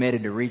you're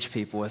committed to reach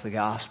people with the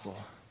gospel.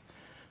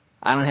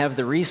 I don't have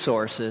the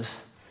resources,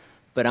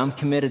 but I'm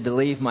committed to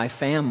leave my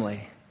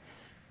family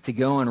to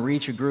go and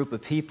reach a group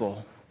of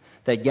people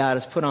that God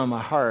has put on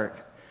my heart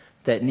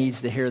that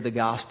needs to hear the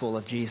gospel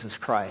of Jesus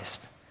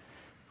Christ.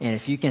 And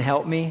if you can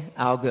help me,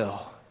 I'll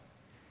go.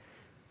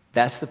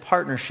 That's the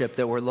partnership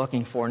that we're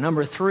looking for.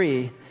 Number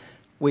 3,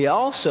 we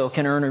also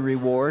can earn a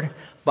reward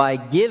by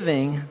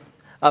giving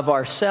of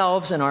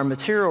ourselves and our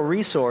material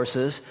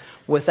resources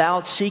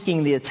without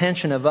seeking the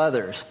attention of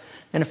others.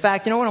 And in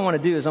fact, you know what I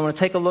want to do is I want to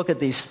take a look at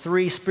these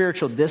 3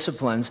 spiritual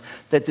disciplines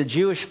that the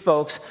Jewish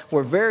folks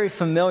were very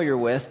familiar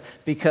with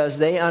because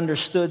they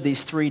understood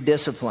these 3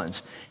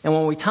 disciplines. And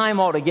when we tie them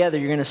all together,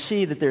 you're going to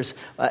see that there's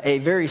a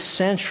very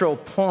central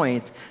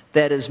point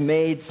that is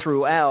made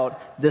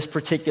throughout this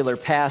particular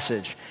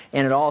passage,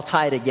 and it all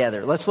tie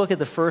together. Let's look at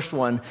the first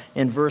one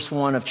in verse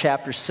 1 of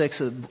chapter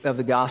 6 of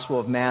the Gospel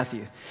of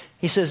Matthew.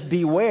 He says,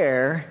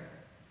 beware,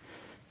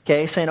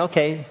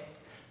 saying,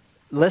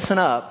 listen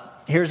up.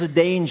 Here's a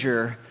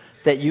danger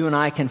that you and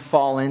I can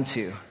fall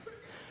into.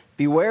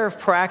 Beware of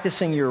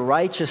practicing your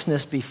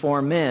righteousness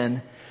before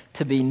men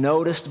to be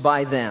noticed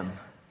by them.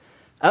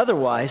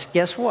 Otherwise,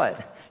 guess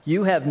what?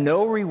 You have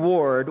no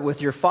reward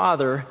with your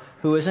Father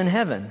who is in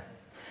heaven.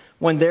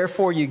 When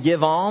therefore you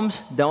give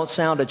alms, don't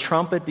sound a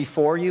trumpet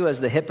before you as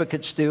the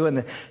hypocrites do in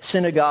the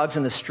synagogues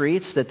and the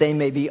streets, that they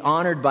may be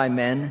honored by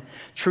men.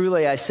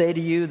 Truly I say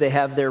to you, they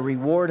have their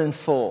reward in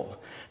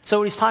full. So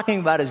what he's talking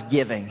about is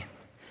giving.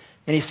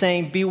 And he's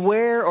saying,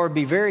 beware or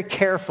be very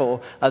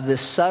careful of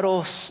this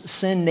subtle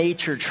sin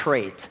nature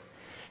trait.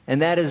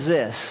 And that is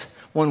this.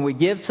 When we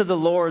give to the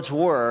Lord's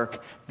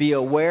work, be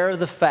aware of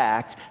the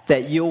fact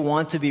that you'll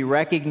want to be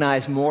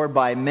recognized more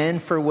by men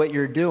for what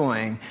you're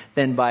doing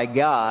than by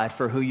God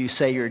for who you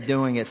say you're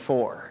doing it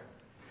for.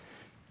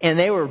 And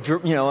they were,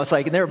 it's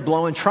like they were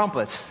blowing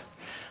trumpets.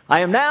 I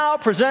am now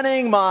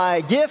presenting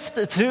my gift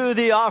to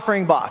the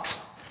offering box.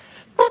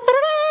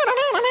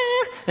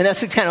 And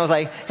that's kind of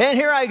like, and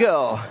here I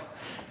go.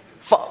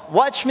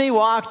 Watch me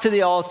walk to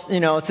the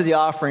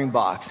offering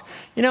box.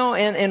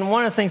 And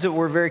one of the things that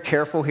we're very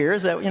careful here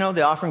is that,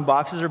 the offering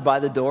boxes are by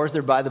the doors,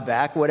 they're by the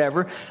back,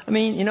 whatever. I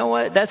mean, you know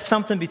what? That's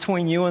something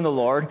between you and the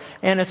Lord.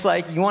 And it's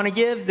like, you want to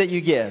give, that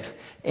you give.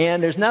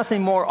 And there's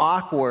nothing more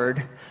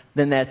awkward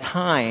than that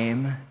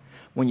time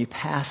when you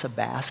pass a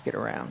basket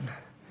around.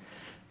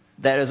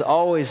 That has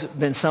always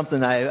been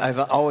something I've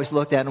always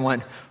looked at and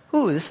went,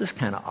 ooh, this is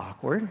kind of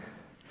awkward.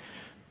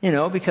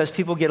 Because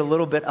people get a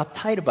little bit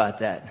uptight about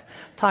that.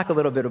 Talk a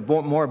little bit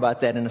more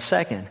about that in a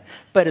second.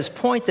 But his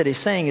point that he's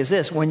saying is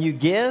this: when you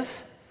give,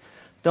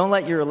 don't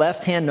let your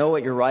left hand know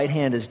what your right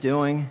hand is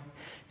doing.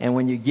 And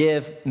when you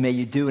give, may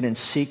you do it in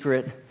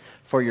secret,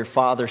 for your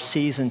Father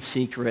sees in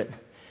secret,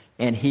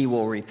 and he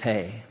will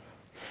repay.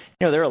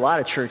 There are a lot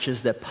of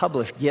churches that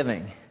publish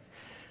giving.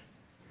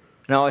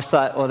 And I always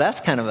thought, well,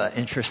 that's kind of an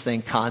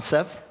interesting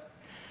concept.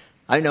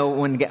 I know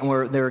when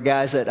there were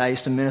guys that I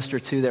used to minister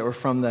to that were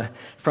from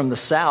the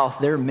South.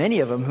 There are many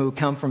of them who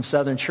come from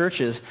Southern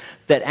churches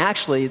that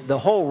actually the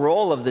whole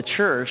role of the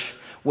church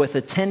with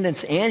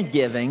attendance and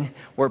giving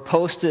were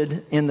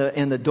posted in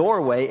the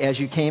doorway as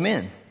you came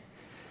in.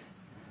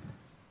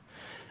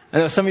 I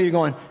know some of you are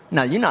going,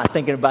 now you're not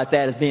thinking about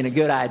that as being a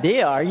good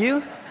idea, are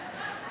you?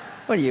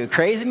 What are you, a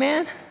crazy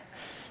man?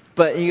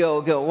 But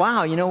you go,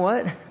 wow, you know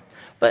what?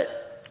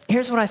 But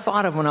here's what I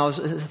thought of when I was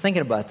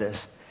thinking about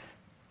this.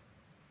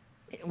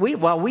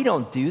 While we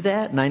don't do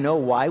that, and I know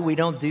why we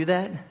don't do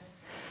that,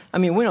 I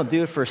mean, we don't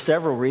do it for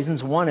several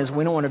reasons. One is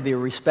we don't want to be a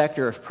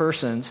respecter of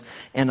persons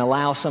and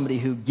allow somebody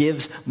who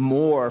gives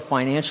more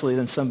financially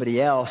than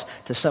somebody else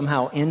to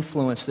somehow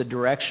influence the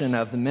direction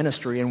of the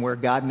ministry and where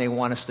God may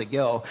want us to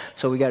go.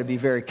 So we got to be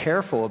very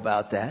careful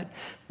about that.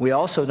 We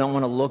also don't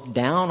want to look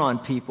down on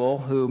people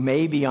who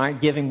maybe aren't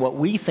giving what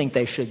we think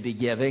they should be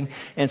giving.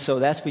 And so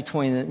that's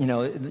between,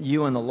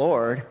 you and the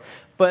Lord.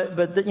 But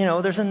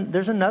there's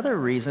another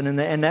reason,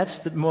 and that's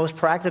the most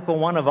practical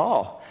one of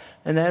all.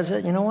 And that is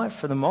that, you know what,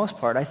 for the most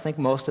part, I think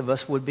most of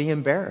us would be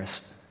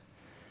embarrassed.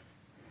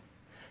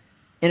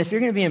 And if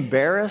you're going to be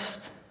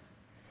embarrassed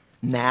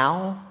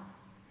now,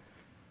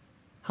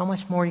 how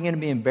much more are you going to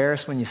be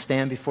embarrassed when you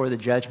stand before the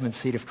judgment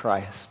seat of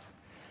Christ?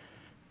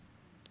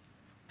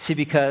 See,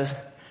 because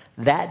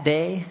that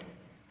day,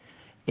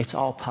 it's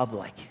all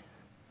public.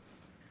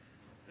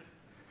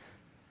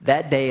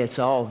 That day, it's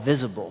all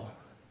visible.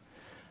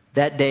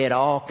 That day, it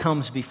all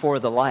comes before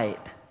the light.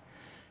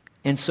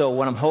 And so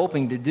what I'm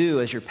hoping to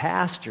do as your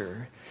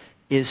pastor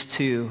is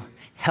to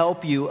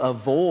help you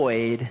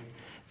avoid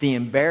the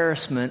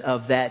embarrassment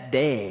of that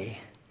day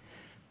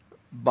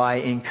by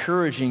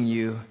encouraging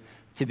you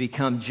to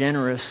become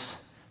generous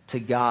to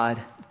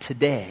God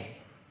today.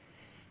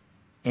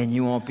 And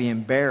you won't be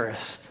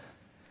embarrassed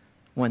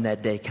when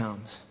that day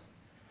comes.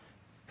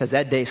 Because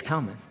that day's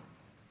coming.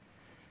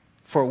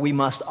 For we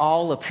must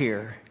all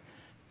appear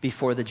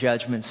before the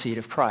judgment seat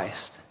of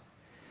Christ.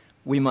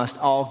 We must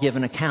all give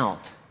an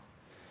account.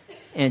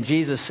 And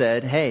Jesus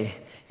said, hey,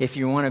 if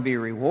you want to be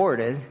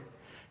rewarded,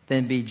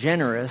 then be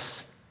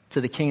generous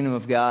to the kingdom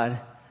of God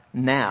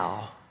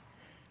now,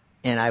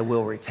 and I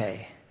will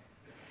repay.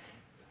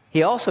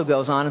 He also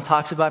goes on and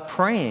talks about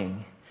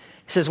praying.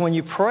 He says, when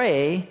you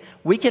pray,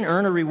 we can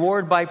earn a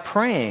reward by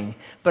praying,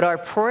 but our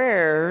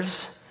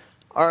prayers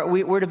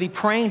we're to be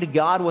praying to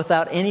God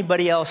without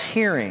anybody else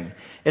hearing.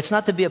 It's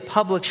not to be a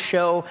public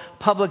show,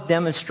 public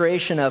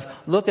demonstration of,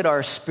 look at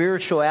our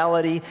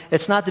spirituality.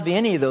 It's not to be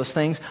any of those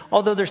things.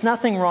 Although there's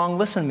nothing wrong,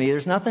 listen to me,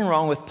 there's nothing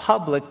wrong with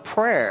public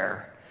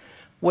prayer.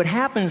 What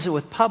happens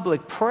with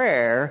public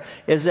prayer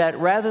is that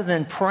rather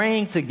than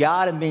praying to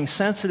God and being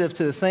sensitive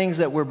to the things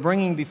that we're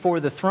bringing before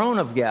the throne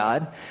of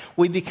God,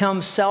 we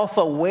become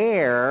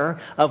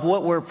self-aware of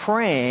what we're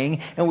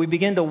praying, and we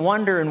begin to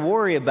wonder and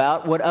worry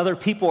about what other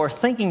people are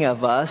thinking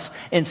of us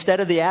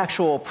instead of the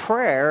actual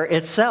prayer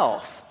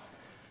itself.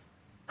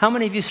 How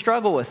many of you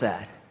struggle with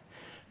that?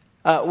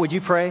 Would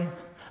you pray?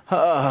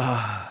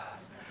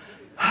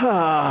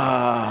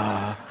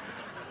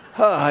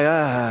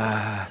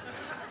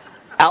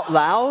 Out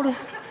loud?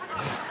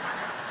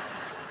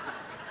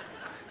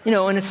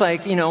 And it's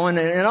like, and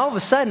all of a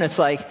sudden it's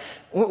like,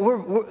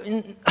 we're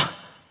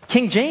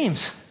King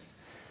James.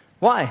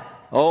 Why?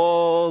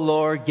 Oh,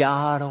 Lord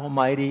God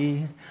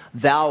Almighty,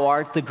 thou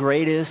art the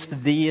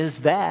greatest, thee is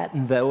that,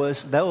 and thou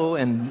is thou,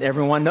 and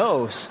everyone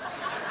knows.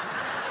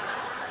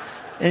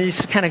 And you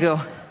just kind of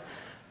go,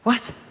 what?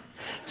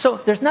 So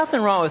there's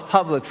nothing wrong with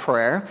public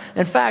prayer.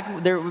 In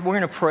fact, we're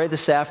going to pray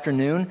this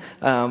afternoon,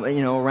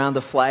 around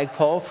the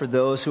flagpole for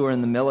those who are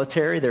in the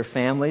military, their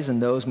families,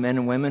 and those men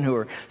and women who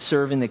are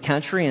serving the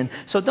country. And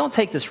so don't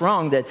take this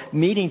wrong that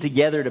meeting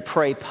together to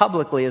pray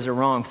publicly is a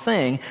wrong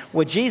thing.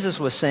 What Jesus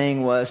was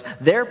saying was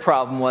their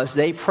problem was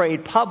they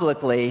prayed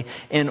publicly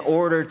in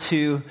order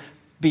to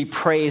be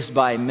praised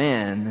by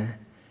men,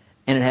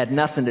 and it had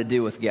nothing to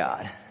do with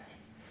God.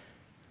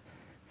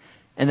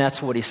 And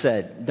that's what he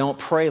said. Don't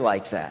pray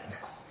like that.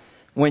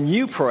 When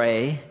you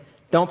pray,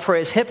 don't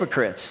pray as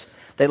hypocrites.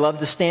 They love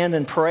to stand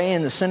and pray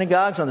in the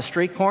synagogues on the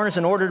street corners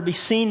in order to be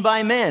seen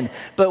by men.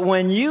 But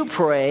when you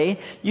pray,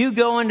 you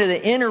go into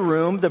the inner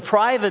room, the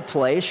private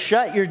place,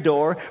 shut your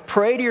door,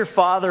 pray to your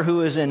Father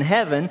who is in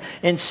heaven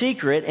in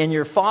secret, and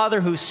your Father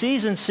who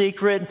sees in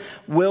secret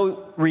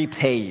will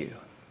repay you.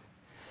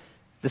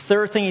 The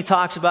third thing he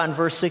talks about in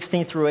verse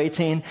 16 through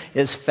 18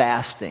 is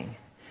fasting.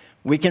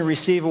 We can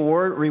receive a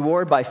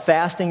reward by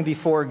fasting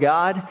before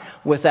God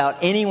without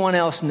anyone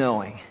else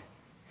knowing.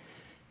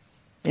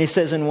 And he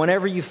says, and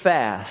whenever you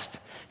fast,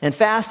 and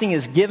fasting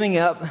is giving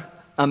up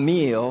a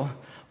meal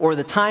or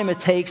the time it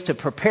takes to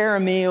prepare a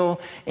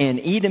meal and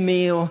eat a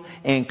meal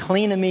and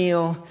clean a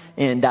meal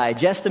and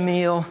digest a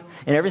meal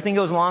and everything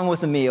goes along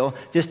with a meal.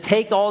 Just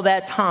take all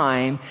that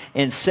time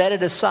and set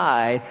it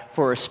aside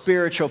for a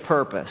spiritual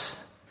purpose.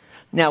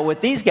 Now,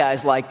 what these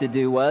guys like to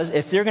do was,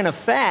 if they're going to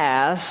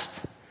fast,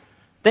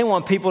 they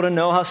want people to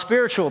know how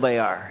spiritual they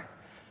are.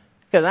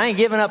 Because I ain't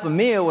giving up a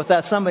meal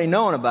without somebody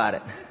knowing about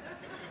it.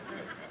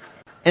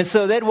 And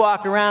so they'd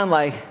walk around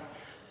like,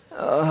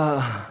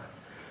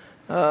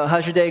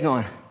 how's your day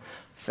going?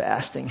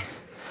 Fasting.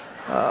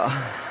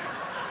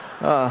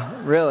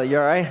 Really, you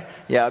all right?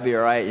 Yeah, I'll be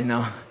all right,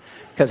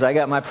 because I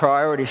got my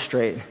priorities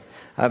straight.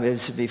 It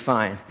should be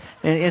fine.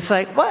 And it's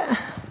like, what?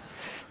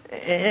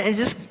 And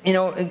just,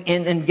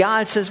 and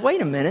God says,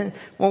 wait a minute.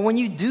 Well, when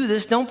you do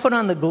this, don't put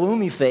on the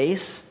gloomy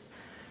face.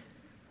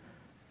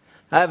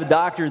 I have a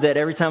doctor that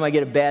every time I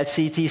get a bad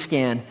CT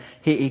scan,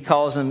 he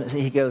calls him,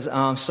 he goes, oh,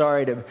 I'm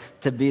sorry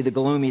to be the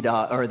gloomy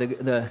doc, or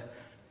the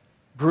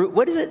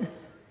what is it?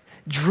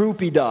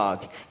 Droopy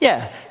dog.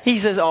 Yeah, he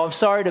says, oh, I'm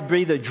sorry to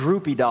be the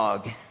droopy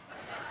dog.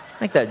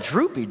 Like that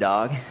droopy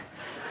dog?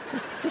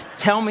 Just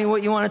tell me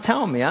what you want to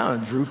tell me. I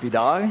don't know, droopy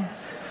dog.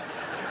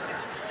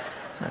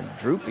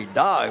 A droopy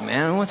dog,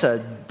 man. What's a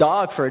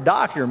dog for a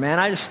doctor,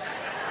 man?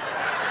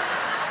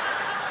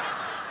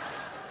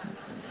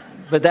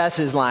 But that's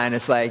his line.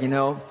 It's like,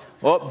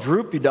 oh,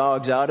 droopy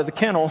dog's out of the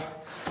kennel.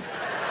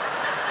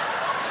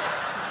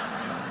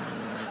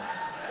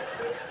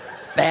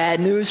 Bad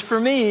news for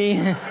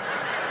me.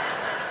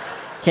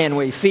 Can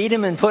we feed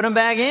him and put him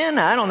back in?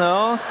 I don't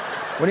know.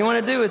 What do you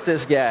want to do with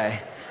this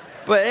guy?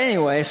 But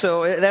anyway,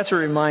 so that's what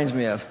it reminds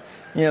me of.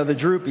 The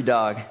droopy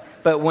dog.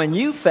 But when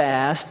you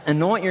fast,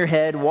 anoint your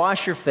head,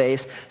 wash your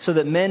face, so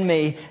that men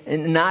may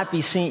not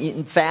be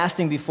seen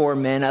fasting before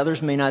men.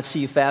 Others may not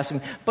see you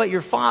fasting. But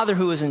your Father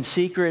who is in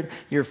secret,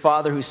 your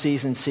Father who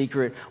sees in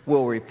secret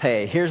will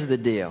repay. Here's the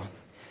deal.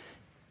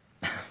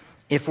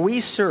 If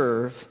we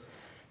serve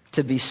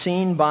to be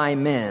seen by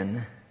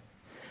men,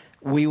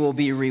 we will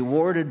be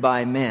rewarded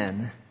by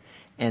men,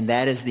 and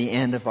that is the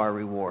end of our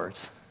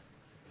rewards.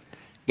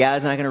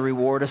 God's not going to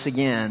reward us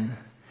again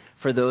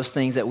for those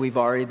things that we've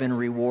already been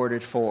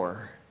rewarded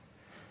for.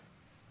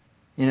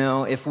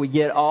 If we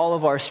get all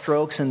of our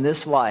strokes in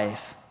this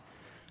life,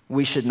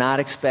 we should not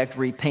expect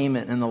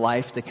repayment in the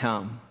life to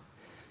come.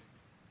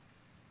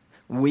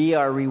 We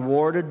are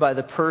rewarded by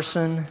the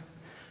person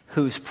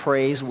whose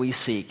praise we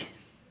seek. Do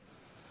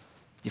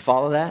you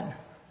follow that?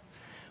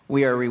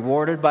 We are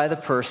rewarded by the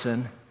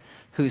person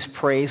whose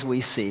praise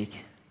we seek.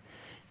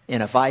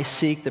 And if I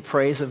seek the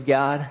praise of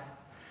God,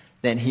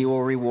 then He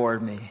will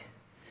reward me.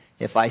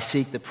 If I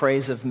seek the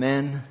praise of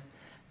men,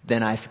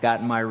 then I've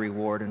gotten my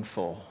reward in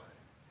full.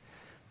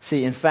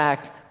 See, in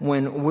fact,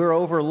 when we're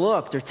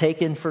overlooked or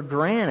taken for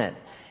granted,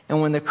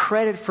 and when the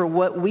credit for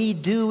what we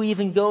do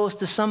even goes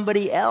to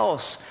somebody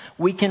else,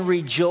 we can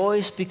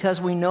rejoice because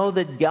we know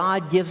that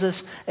God gives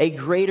us a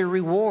greater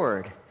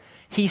reward.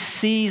 He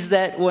sees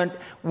that what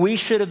we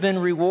should have been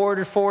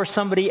rewarded for,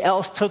 somebody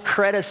else took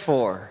credit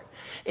for.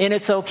 And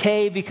it's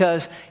okay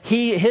because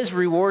His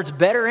reward's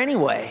better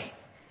anyway.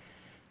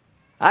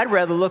 I'd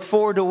rather look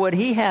forward to what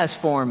He has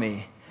for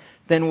me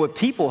than what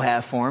people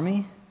have for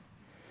me.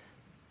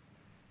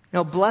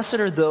 Blessed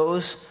are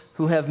those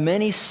who have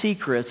many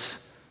secrets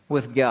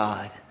with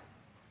God.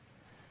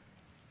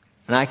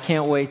 And I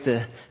can't wait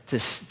to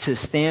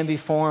stand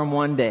before Him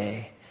one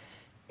day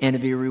and to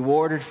be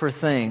rewarded for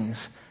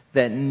things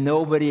that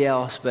nobody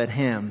else but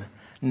Him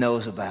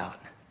knows about.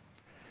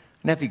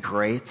 Wouldn't that be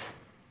great?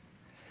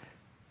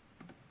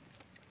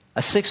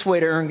 A sixth way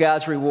to earn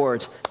God's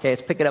rewards, okay,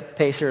 let's pick it up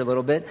pace here a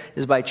little bit,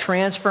 is by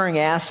transferring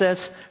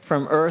assets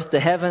from earth to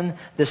heaven.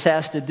 This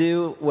has to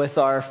do with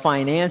our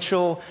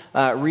financial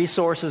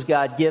resources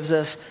God gives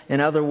us. In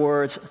other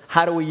words,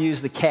 how do we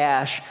use the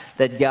cash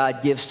that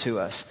God gives to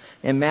us?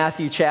 In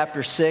Matthew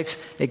chapter 6,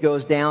 it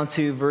goes down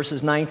to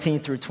verses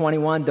 19 through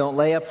 21. Don't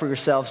lay up for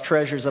yourselves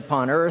treasures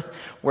upon earth,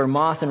 where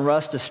moth and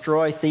rust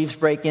destroy, thieves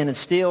break in and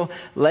steal.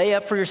 Lay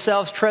up for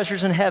yourselves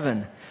treasures in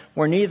heaven,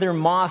 where neither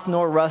moth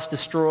nor rust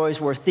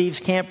destroys, where thieves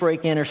can't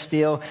break in or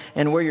steal,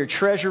 and where your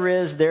treasure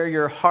is, there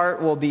your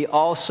heart will be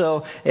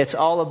also. It's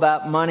all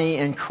about money,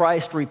 and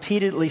Christ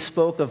repeatedly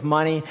spoke of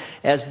money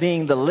as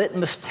being the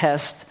litmus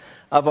test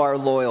of our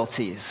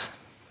loyalties.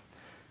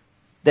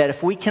 That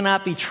if we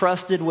cannot be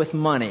trusted with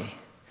money,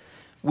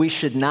 we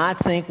should not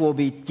think we'll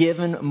be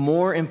given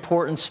more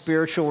important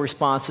spiritual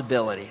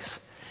responsibilities.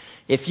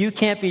 If you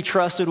can't be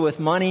trusted with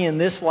money in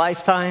this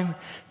lifetime,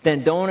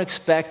 then don't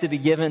expect to be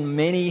given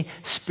many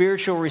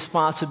spiritual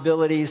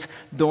responsibilities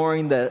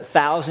during the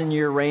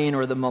 1,000-year reign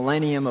or the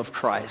millennium of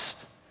Christ.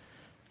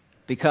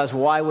 Because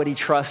why would He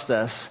trust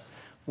us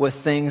with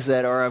things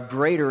that are of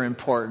greater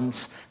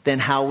importance than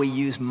how we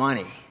use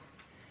money?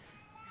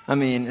 I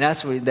mean,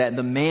 that's what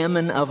the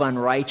mammon of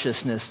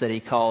unrighteousness that He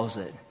calls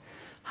it.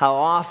 How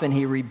often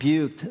He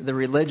rebuked the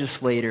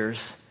religious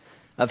leaders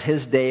of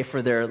His day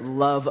for their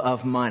love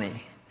of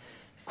money.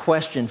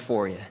 Question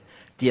for you.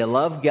 Do you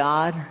love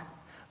God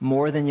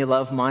more than you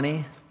love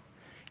money?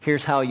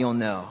 Here's how you'll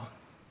know.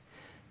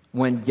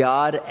 When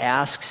God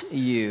asks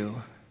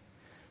you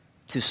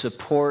to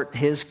support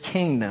His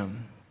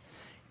kingdom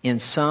in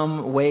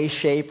some way,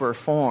 shape, or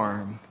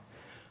form,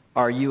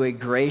 are you a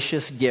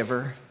gracious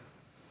giver?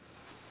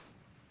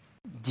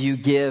 Do you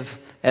give,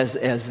 as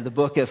the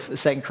book of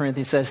 2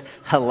 Corinthians says,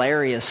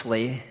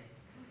 hilariously,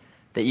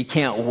 that you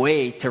can't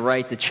wait to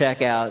write the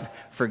check out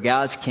for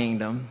God's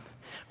kingdom?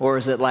 Or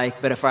is it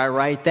like, but if I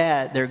write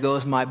that, there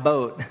goes my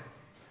boat.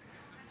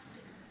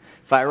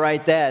 If I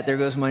write that, there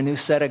goes my new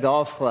set of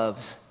golf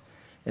clubs.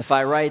 If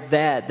I write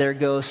that, there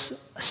goes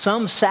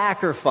some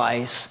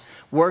sacrifice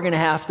we're going to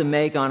have to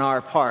make on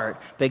our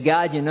part. But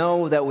God, you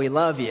know that we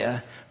love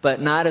you,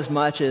 but not as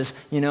much as,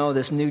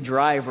 this new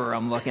driver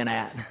I'm looking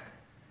at.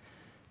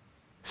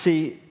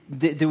 See,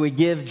 do we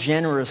give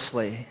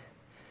generously?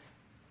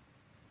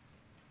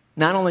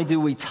 Not only do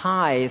we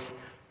tithe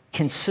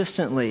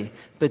consistently,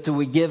 but do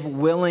we give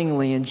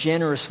willingly and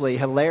generously,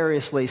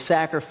 hilariously,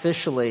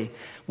 sacrificially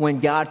when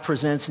God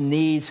presents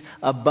needs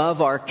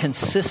above our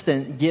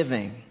consistent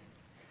giving.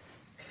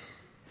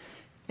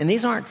 And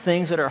these aren't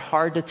things that are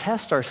hard to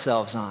test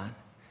ourselves on.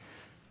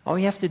 All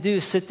you have to do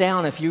is sit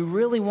down. If you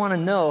really want to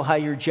know how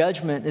your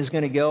judgment is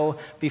going to go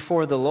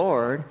before the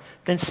Lord,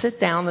 then sit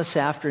down this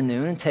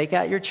afternoon and take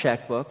out your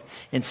checkbook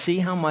and see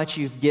how much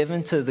you've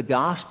given to the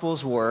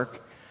gospel's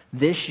work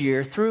this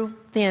year through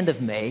the end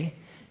of May,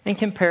 and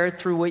compare it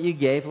through what you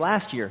gave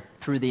last year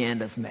through the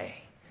end of May.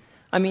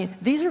 I mean,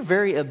 these are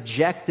very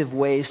objective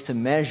ways to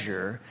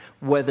measure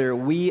whether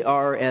we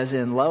are as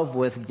in love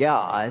with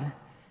God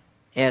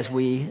as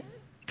we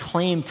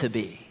claim to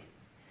be.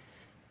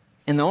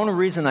 And the only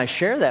reason I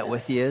share that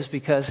with you is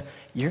because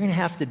you're going to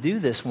have to do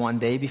this one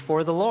day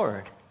before the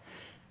Lord.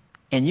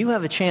 And you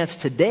have a chance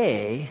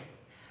today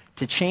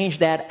to change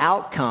that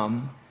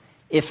outcome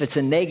if it's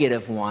a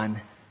negative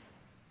one,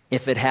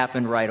 if it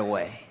happened right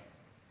away.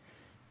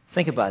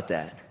 Think about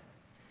that.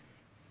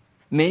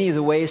 Many of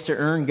the ways to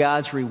earn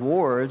God's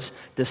rewards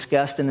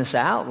discussed in this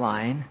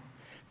outline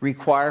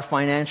require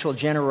financial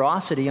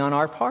generosity on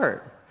our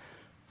part.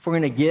 If we're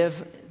going to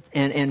give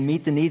and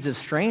meet the needs of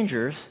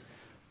strangers,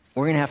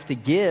 we're going to have to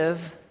give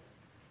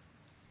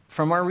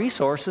from our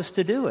resources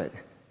to do it.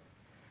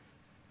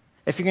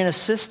 If you're going to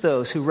assist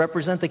those who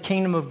represent the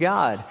kingdom of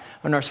God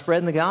and are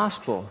spreading the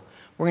gospel,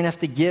 we're going to have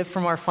to give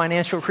from our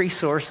financial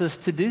resources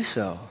to do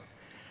so.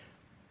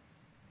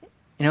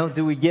 You know,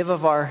 do we give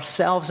of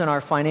ourselves and our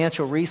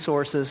financial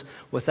resources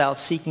without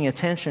seeking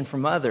attention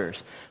from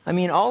others? I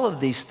mean, all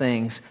of these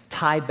things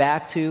tie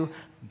back to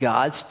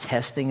God's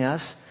testing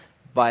us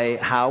by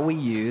how we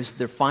use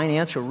the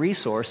financial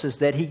resources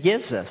that He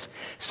gives us.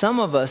 Some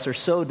of us are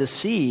so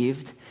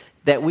deceived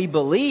that we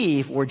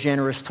believe we're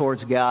generous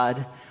towards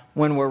God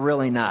when we're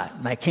really not.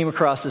 And I came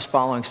across this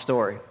following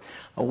story.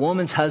 A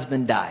woman's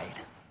husband died.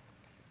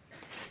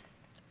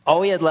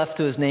 All he had left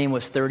to his name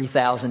was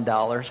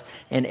 $30,000,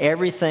 and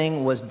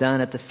everything was done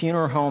at the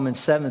funeral home and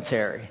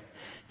cemetery.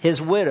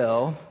 His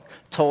widow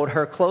told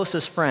her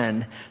closest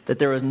friend that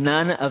there was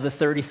none of the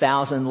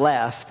 $30,000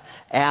 left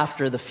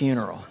after the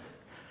funeral.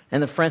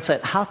 And the friend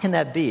said, "How can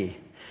that be?"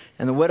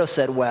 And the widow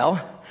said,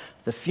 "Well,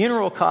 the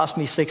funeral cost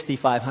me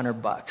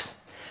 $6,500.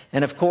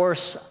 And of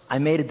course, I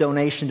made a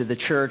donation to the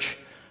church.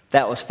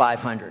 That was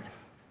 $500.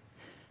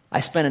 I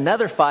spent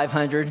another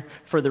 $500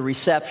 for the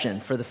reception,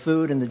 for the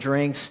food and the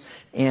drinks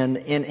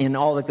and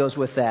all that goes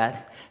with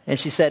that." And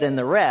she said, and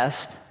the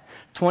rest,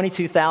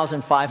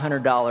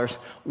 $22,500,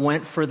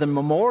 went for the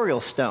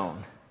memorial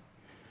stone.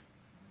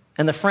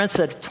 And the friend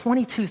said,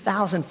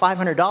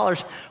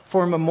 $22,500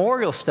 for a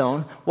memorial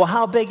stone? Well,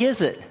 how big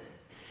is it?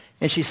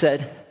 And she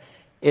said,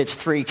 "It's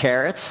 3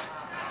 carats.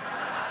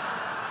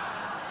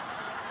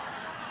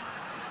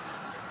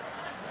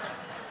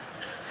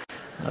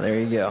 Well, there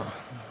you go.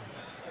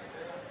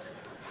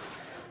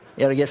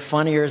 It'll get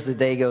funnier as the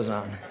day goes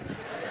on.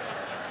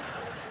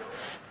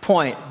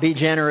 Point, be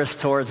generous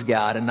towards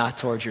God and not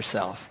towards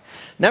yourself.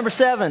 Number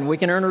 7, we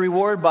can earn a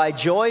reward by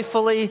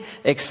joyfully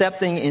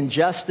accepting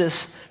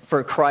injustice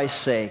for Christ's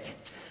sake.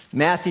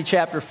 Matthew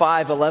chapter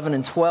 5, 11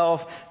 and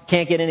 12.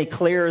 Can't get any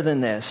clearer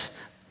than this.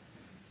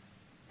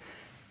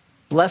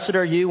 "Blessed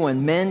are you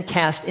when men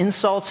cast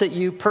insults at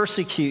you,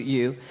 persecute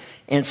you,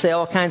 and say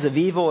all kinds of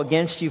evil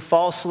against you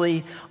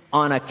falsely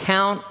on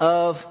account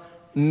of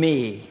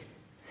me.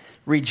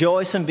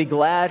 Rejoice and be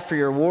glad, for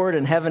your reward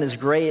in heaven is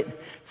great,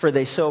 for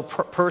they so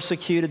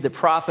persecuted the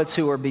prophets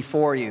who were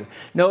before you."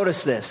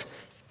 Notice this.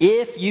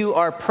 If you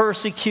are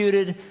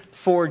persecuted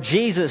for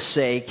Jesus'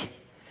 sake,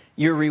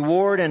 your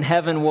reward in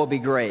heaven will be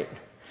great.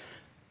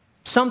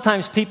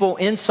 Sometimes people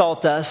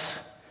insult us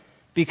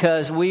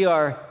because we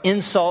are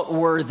insult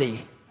worthy.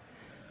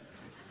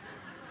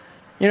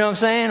 You know what I'm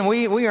saying?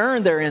 We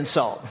earned their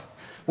insult.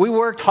 We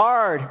worked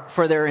hard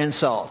for their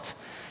insult.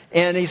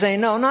 And he's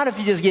saying, no, not if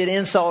you just get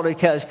insulted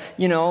because,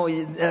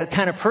 the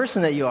kind of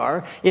person that you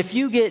are. If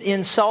you get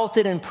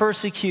insulted and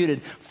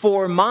persecuted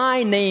for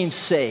my name's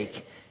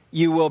sake,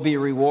 you will be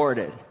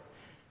rewarded.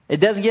 It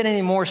doesn't get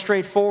any more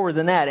straightforward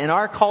than that. In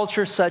our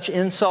culture, such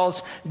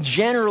insults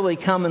generally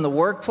come in the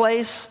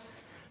workplace.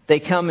 They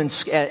come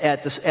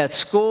at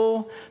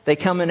school. They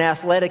come in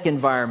athletic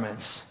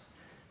environments.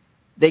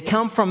 They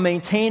come from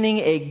maintaining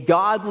a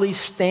godly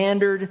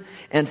standard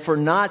and for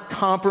not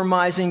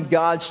compromising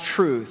God's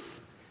truth.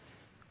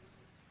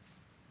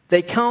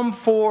 They come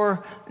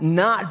for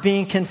not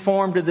being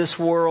conformed to this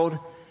world,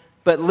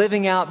 but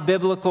living out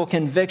biblical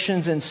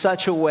convictions in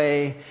such a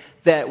way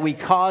that we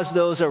cause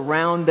those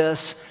around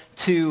us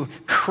to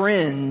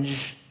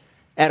cringe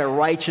at a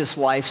righteous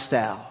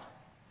lifestyle.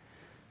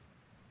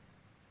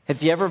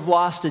 Have you ever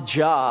lost a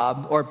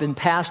job or been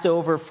passed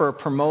over for a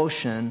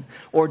promotion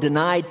or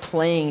denied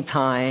playing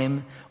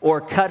time or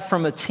cut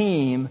from a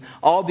team,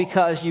 all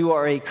because you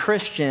are a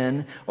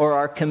Christian or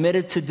are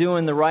committed to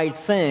doing the right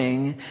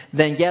thing,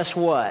 then guess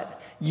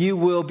what? You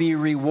will be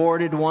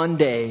rewarded one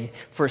day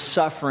for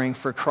suffering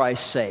for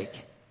Christ's sake.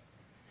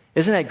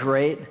 Isn't that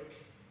great?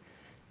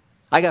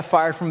 I got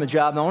fired from a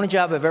job, the only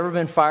job I've ever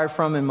been fired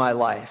from in my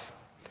life.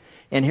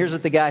 And here's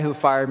what the guy who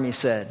fired me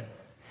said.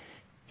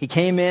 He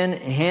came in,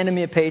 handed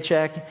me a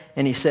paycheck,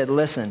 and he said,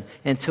 listen,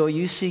 until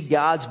you see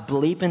God's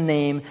bleeping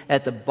name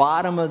at the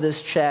bottom of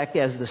this check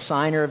as the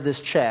signer of this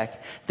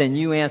check, then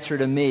you answer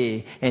to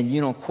me and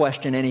you don't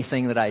question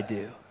anything that I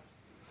do.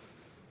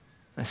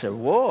 I said,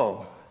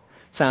 whoa,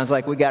 sounds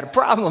like we got a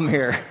problem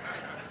here.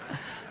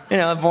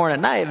 I was born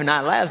at night, but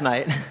not last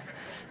night.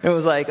 It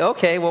was like,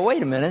 okay, well,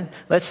 wait a minute.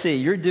 Let's see.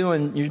 You're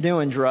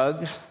doing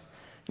drugs.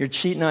 You're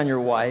cheating on your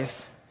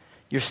wife.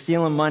 You're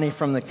stealing money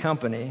from the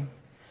company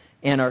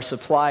and our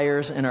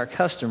suppliers and our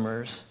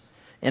customers.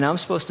 And I'm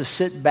supposed to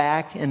sit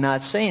back and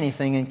not say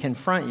anything and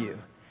confront you.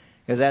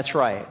 Because that's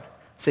right. I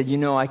said,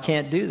 I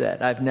can't do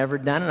that. I've never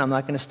done it. I'm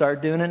not going to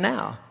start doing it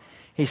now.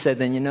 He said,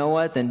 then you know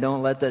what? Then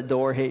don't let that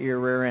door hit your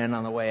rear end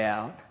on the way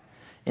out.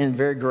 In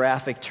very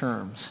graphic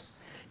terms.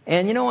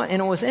 And you know what?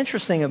 And what's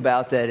interesting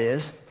about that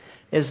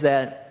is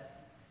that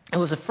it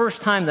was the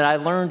first time that I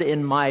learned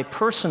in my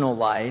personal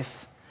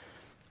life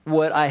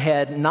what I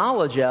had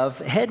knowledge of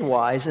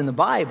headwise in the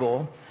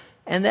Bible,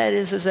 and that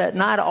is that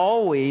not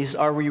always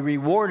are we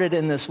rewarded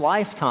in this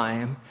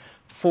lifetime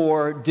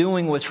for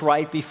doing what's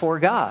right before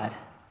God.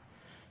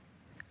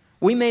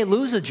 We may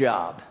lose a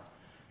job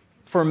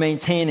for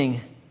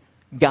maintaining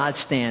God's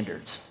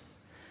standards.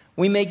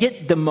 We may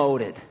get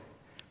demoted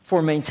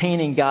for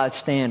maintaining God's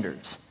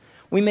standards.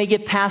 We may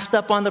get passed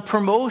up on the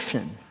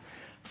promotion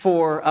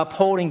for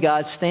upholding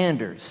God's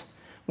standards.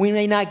 We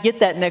may not get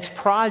that next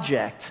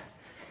project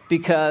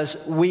because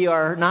we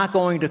are not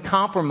going to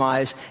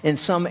compromise in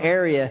some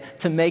area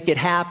to make it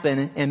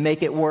happen and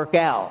make it work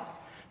out,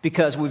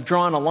 because we've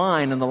drawn a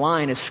line, and the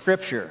line is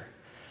Scripture.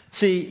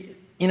 See,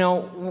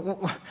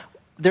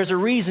 there's a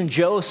reason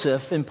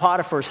Joseph in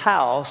Potiphar's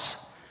house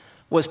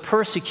was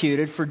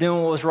persecuted for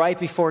doing what was right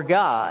before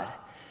God.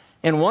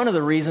 And one of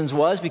the reasons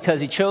was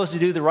because he chose to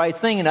do the right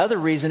thing. Another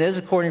reason is,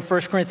 according to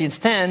 1 Corinthians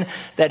 10,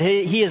 that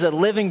he is a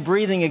living,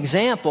 breathing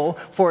example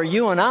for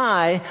you and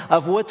I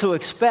of what to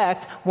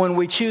expect when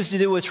we choose to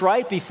do what's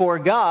right before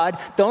God.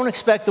 Don't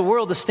expect the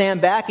world to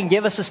stand back and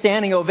give us a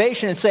standing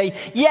ovation and say,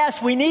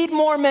 yes, we need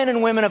more men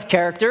and women of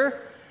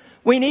character.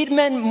 We need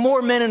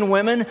more men and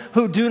women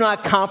who do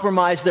not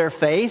compromise their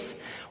faith.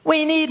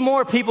 We need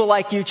more people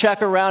like you,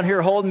 Chuck, around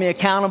here holding me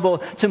accountable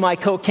to my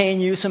cocaine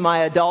use and my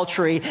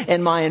adultery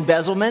and my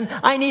embezzlement.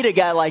 I need a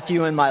guy like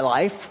you in my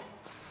life.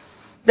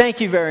 Thank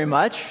you very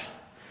much.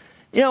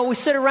 We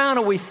sit around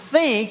and we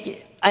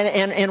think,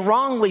 and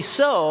wrongly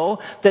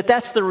so, that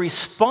that's the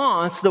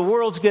response the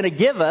world's going to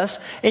give us.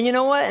 And you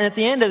know what? And at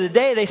the end of the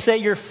day, they say,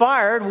 you're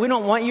fired. We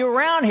don't want you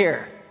around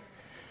here.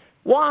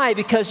 Why?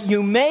 Because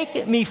you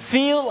make me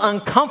feel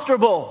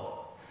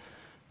uncomfortable.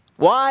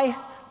 Why?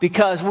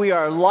 Because we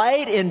are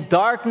light in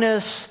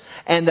darkness,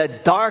 and the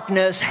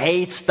darkness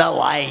hates the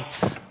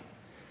light.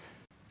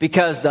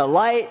 Because the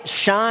light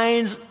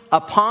shines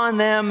upon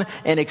them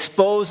and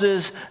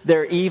exposes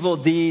their evil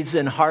deeds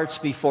and hearts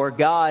before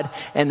God,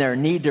 and their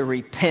need to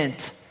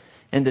repent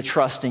and to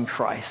trust in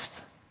Christ.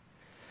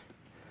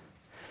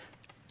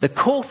 The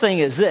cool thing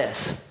is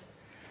this: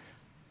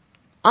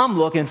 I'm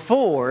looking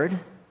forward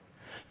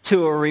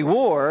to a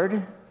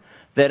reward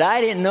that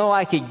I didn't know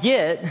I could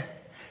get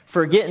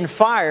for getting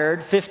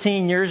fired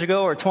 15 years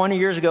ago or 20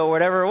 years ago,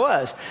 whatever it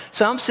was.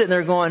 So I'm sitting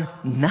there going,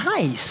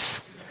 nice.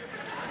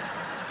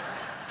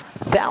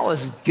 That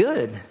was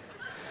good.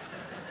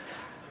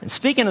 And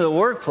speaking of the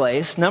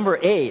workplace, number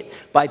 8,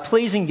 by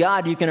pleasing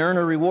God, you can earn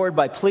a reward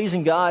by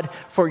pleasing God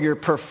for your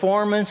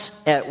performance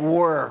at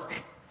work.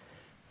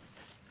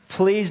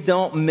 Please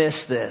don't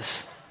miss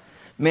this.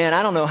 Man,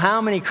 I don't know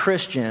how many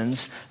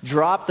Christians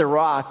drop the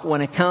rock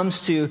when it comes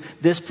to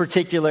this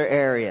particular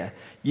area.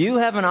 You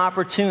have an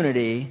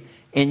opportunity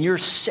in your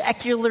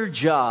secular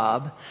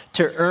job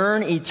to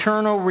earn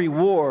eternal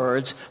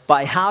rewards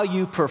by how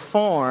you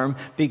perform,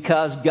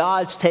 because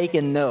God's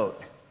taken note.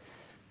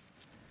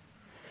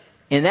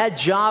 In that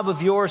job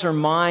of yours or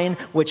mine,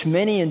 which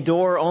many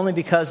endure only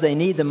because they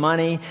need the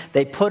money,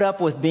 they put up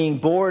with being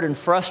bored and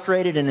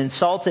frustrated and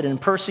insulted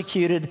and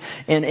persecuted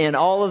and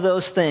all of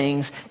those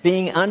things,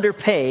 being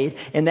underpaid.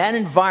 In that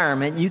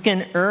environment, you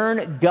can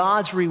earn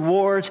God's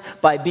rewards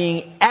by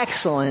being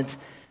excellent,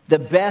 the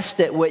best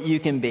at what you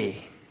can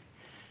be.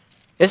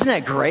 Isn't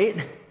that great?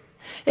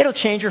 It'll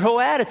change your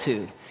whole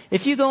attitude.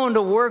 If you go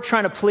into work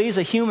trying to please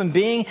a human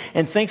being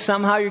and think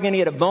somehow you're going to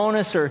get a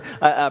bonus or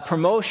a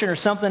promotion or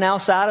something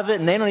else out of it,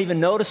 and they don't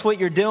even notice what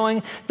you're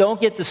doing, don't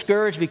get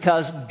discouraged,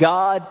 because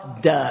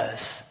God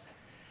does.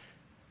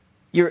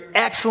 You're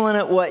excellent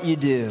at what you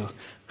do.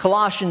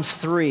 Colossians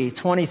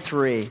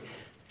 3:23.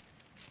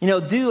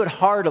 Do it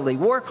heartily,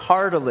 work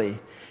heartily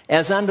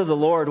as unto the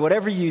Lord,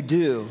 whatever you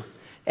do,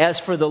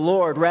 as for the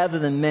Lord rather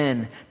than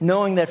men,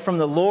 knowing that from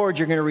the Lord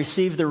you're going to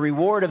receive the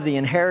reward of the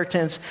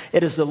inheritance.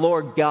 It is the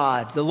Lord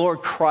God, the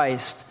Lord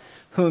Christ,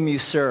 whom you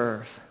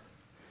serve.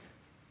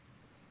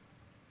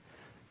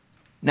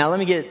 Now let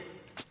me get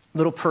a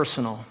little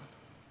personal.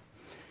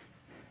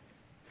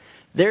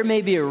 There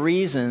may be a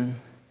reason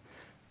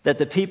that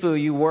the people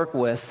you work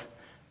with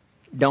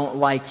don't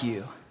like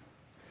you.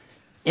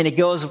 And it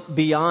goes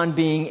beyond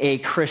being a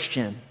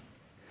Christian.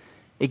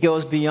 It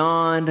goes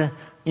beyond,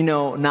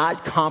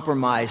 not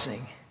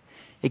compromising.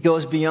 It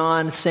goes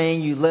beyond saying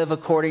you live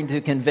according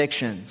to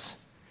convictions.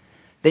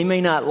 They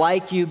may not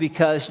like you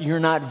because you're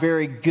not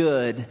very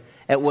good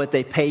at what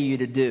they pay you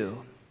to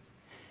do.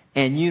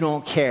 And you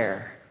don't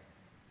care.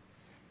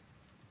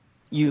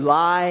 You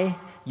lie,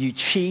 you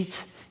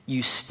cheat,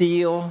 you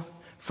steal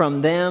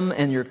from them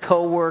and your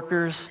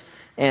coworkers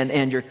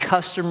and your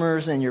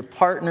customers and your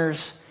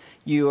partners.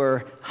 You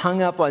are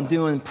hung up on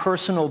doing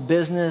personal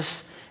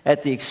business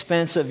at the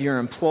expense of your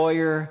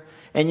employer.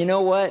 And you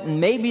know what?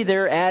 Maybe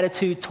their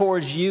attitude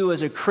towards you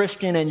as a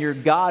Christian and your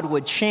God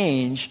would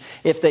change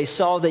if they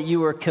saw that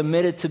you were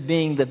committed to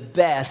being the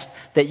best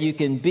that you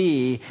can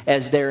be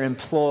as their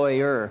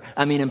employee.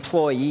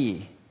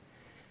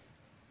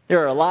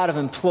 There are a lot of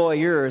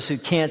employers who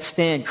can't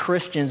stand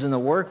Christians in the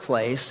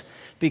workplace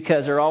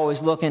because they're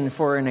always looking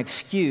for an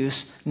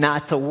excuse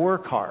not to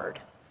work hard.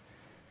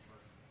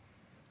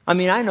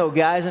 I know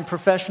guys in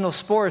professional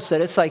sports that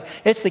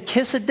it's the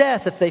kiss of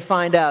death if they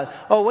find out,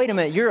 oh, wait a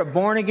minute, you're a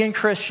born-again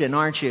Christian,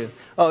 aren't you?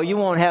 Oh, you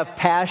won't have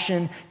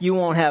passion, you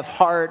won't have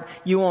heart,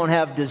 you won't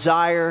have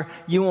desire,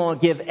 you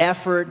won't give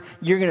effort,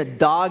 you're going to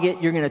dog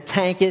it, you're going to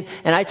tank it.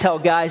 And I tell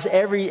guys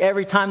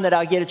every time that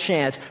I get a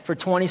chance for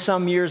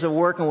 20-some years of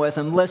working with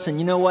them, listen,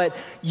 you know what?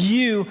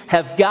 You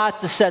have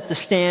got to set the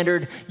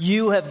standard.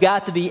 You have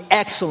got to be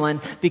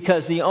excellent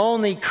because the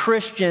only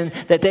Christian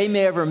that they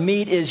may ever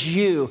meet is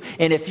you.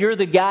 And if you're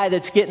the guy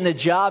that's getting the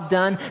job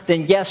done,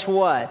 then guess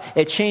what?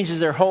 It changes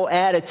their whole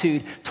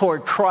attitude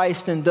toward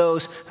Christ and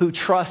those who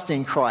trust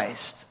in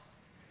Christ.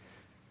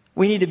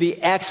 We need to be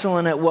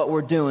excellent at what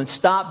we're doing.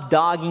 Stop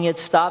dogging it.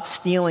 Stop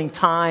stealing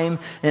time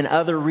and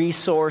other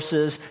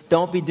resources.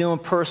 Don't be doing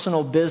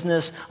personal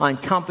business on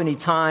company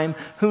time.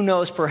 Who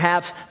knows,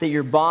 perhaps that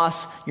your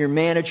boss, your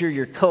manager,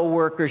 your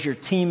coworkers, your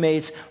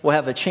teammates will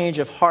have a change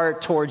of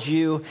heart towards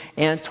you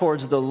and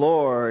towards the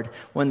Lord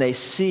when they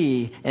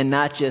see and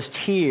not just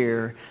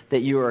hear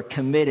that you are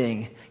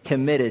committed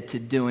to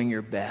doing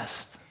your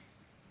best.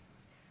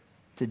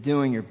 To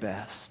doing your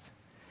best.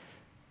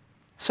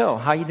 So,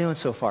 how are you doing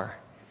so far?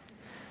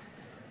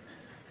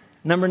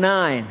 Number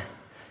 9.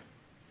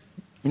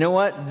 You know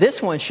what?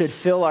 This one should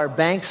fill our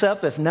banks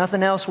up if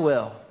nothing else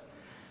will.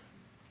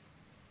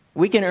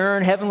 We can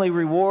earn heavenly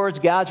rewards,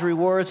 God's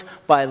rewards,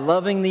 by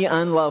loving the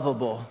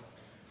unlovable.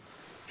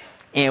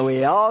 And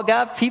we all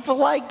got people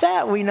like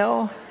that, we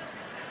know.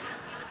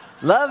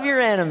 Love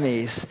your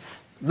enemies.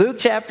 Luke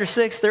chapter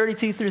 6,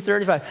 32 through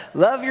 35.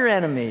 Love your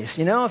enemies.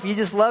 If you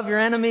just love your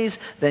enemies,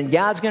 then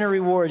God's going to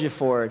reward you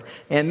for it.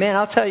 And man,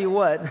 I'll tell you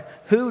what,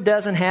 who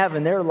doesn't have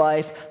in their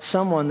life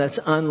someone that's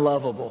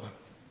unlovable?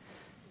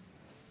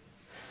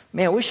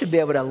 Man, we should be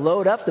able to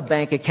load up the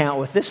bank account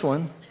with this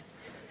one.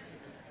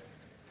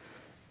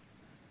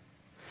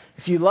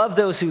 If you love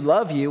those who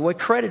love you, what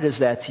credit is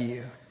that to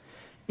you?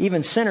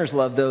 Even sinners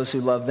love those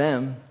who love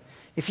them.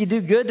 If you do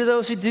good to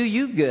those who do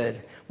you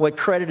good, what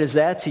credit is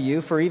that to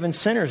you? For even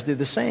sinners do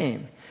the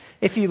same.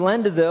 If you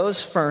lend to those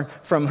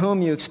from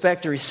whom you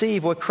expect to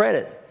receive, what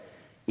credit?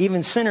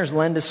 Even sinners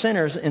lend to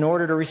sinners in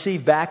order to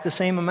receive back the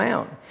same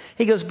amount.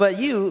 He goes, but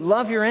you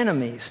love your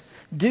enemies.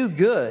 Do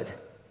good.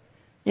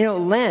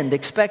 Lend,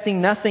 expecting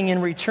nothing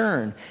in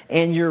return.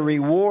 And your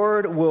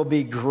reward will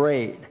be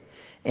great.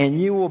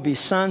 And you will be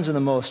sons of the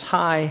Most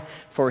High,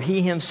 for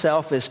He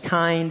Himself is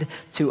kind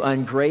to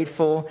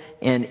ungrateful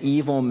and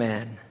evil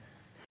men.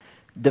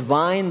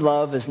 Divine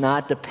love is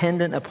not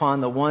dependent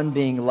upon the one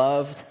being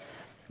loved,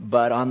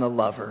 but on the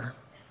lover.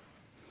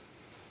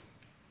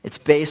 It's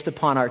based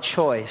upon our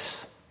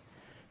choice.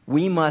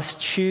 We must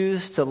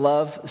choose to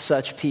love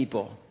such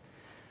people.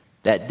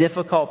 That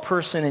difficult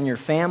person in your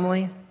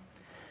family,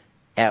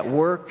 at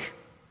work,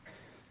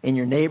 in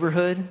your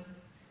neighborhood,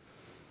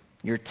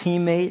 your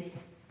teammate,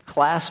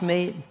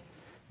 classmate,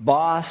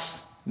 boss,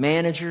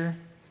 manager,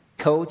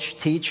 coach,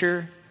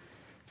 teacher,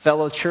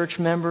 fellow church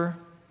member,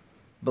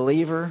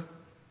 believer.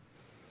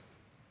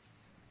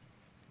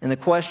 And the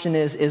question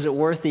is it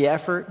worth the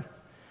effort?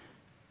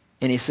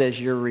 And he says,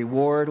 your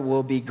reward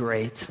will be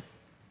great.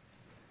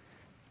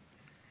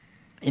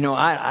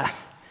 God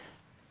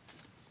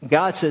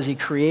says He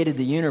created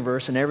the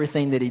universe and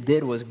everything that He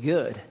did was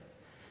good.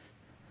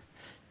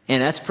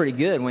 And that's pretty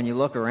good when you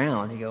look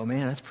around. You go,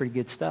 man, that's pretty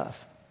good stuff.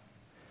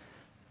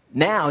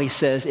 Now He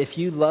says, if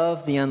you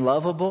love the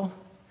unlovable,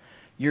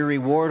 your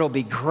reward will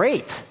be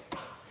great.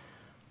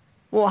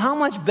 Well, how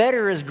much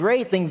better is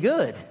great than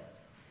good?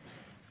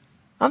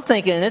 I'm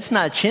thinking it's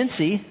not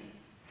chintzy.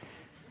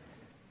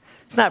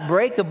 It's not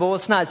breakable.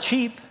 It's not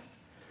cheap.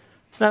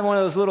 It's not one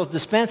of those little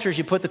dispensers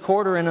you put the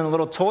quarter in and a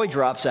little toy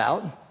drops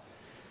out.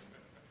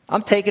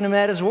 I'm taking Him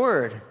at His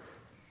word.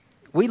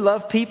 We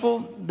love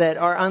people that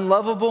are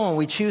unlovable and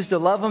we choose to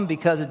love them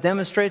because it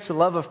demonstrates the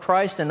love of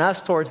Christ in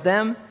us towards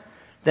them,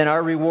 then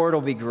our reward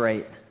will be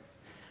great.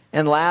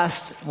 And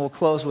last, we'll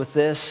close with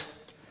this,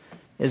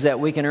 is that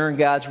we can earn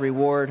God's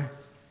reward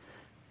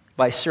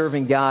by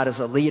serving God as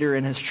a leader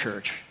in His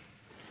church.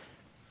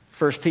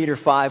 1 Peter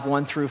 5,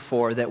 1 through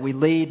 4, that we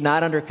lead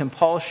not under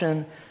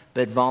compulsion,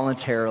 but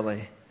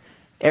voluntarily.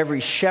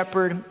 Every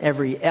shepherd,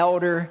 every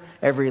elder,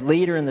 every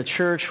leader in the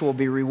church will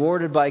be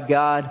rewarded by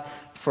God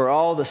for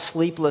all the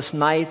sleepless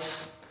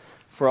nights,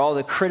 for all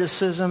the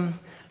criticism,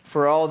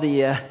 for all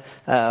the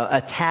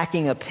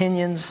attacking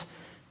opinions,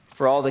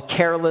 for all the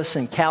careless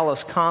and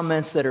callous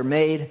comments that are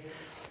made.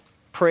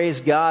 Praise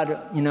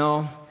God,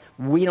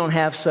 we don't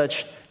have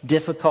such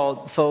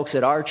difficult folks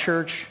at our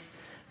church.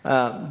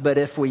 But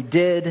if we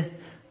did,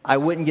 I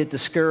wouldn't get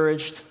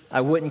discouraged.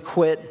 I wouldn't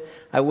quit.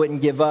 I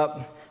wouldn't give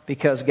up,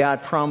 because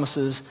God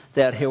promises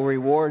that He'll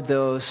reward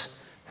those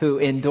who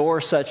endure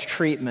such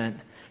treatment,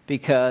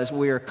 because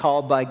we are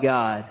called by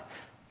God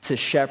to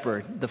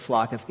shepherd the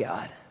flock of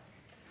God.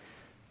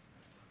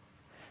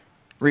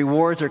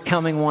 Rewards are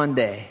coming one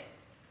day,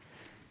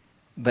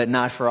 but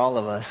not for all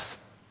of us,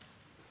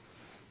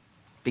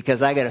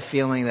 because I got a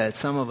feeling that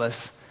some of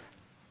us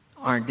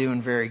aren't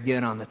doing very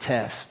good on the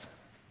test.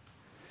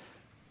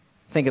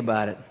 Think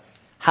about it.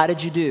 How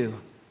did you do?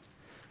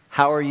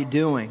 How are you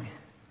doing?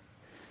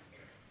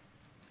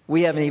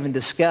 We haven't even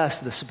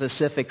discussed the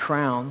specific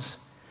crowns,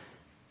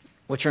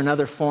 which are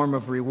another form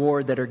of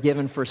reward that are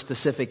given for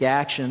specific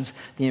actions.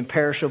 The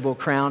imperishable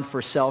crown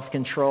for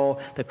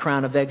self-control, the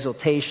crown of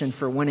exaltation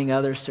for winning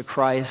others to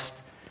Christ,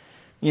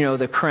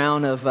 the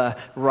crown of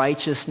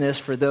righteousness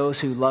for those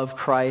who love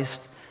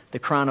Christ, the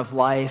crown of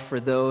life for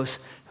those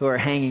who are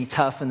hanging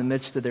tough in the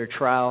midst of their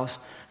trials.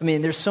 I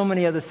mean, there's so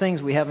many other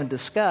things we haven't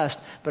discussed,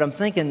 but I'm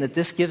thinking that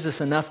this gives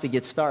us enough to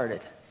get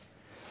started.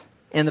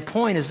 And the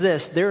point is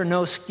this: there are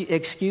no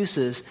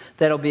excuses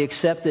that will be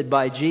accepted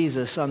by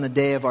Jesus on the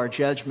day of our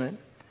judgment.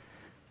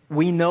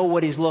 We know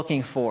what He's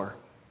looking for.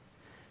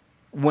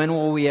 When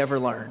will we ever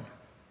learn?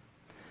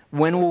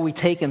 When will we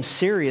take Him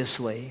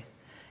seriously?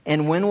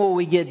 And when will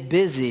we get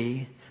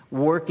busy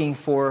working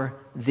for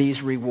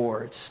these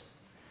rewards?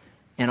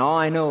 And all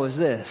I know is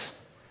this: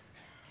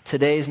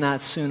 today's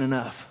not soon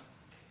enough,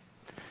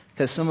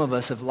 because some of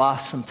us have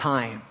lost some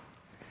time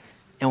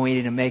and we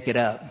need to make it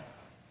up.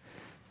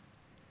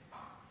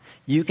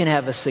 You can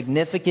have a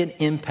significant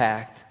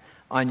impact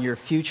on your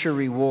future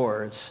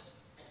rewards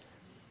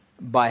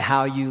by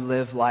how you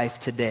live life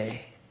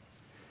today,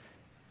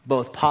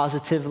 both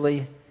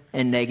positively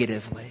and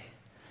negatively.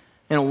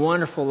 In a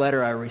wonderful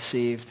letter I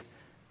received,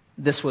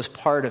 this was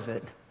part of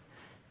it.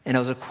 And it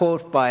was a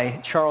quote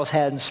by Charles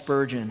Haddon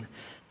Spurgeon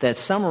that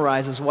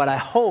summarizes what I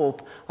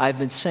hope I've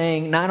been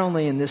saying, not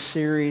only in this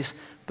series,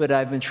 but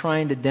I've been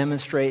trying to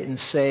demonstrate and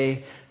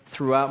say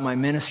throughout my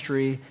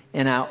ministry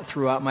and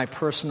throughout my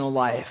personal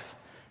life.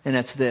 And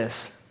that's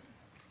this: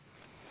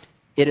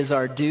 it is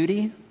our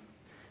duty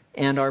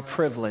and our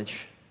privilege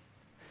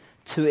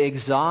to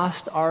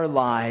exhaust our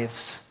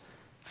lives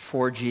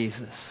for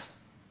Jesus.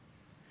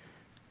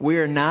 We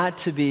are not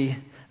to be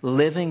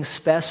living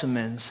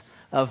specimens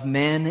of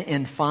men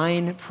in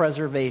fine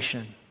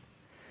preservation,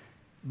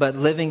 but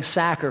living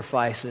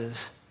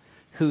sacrifices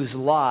whose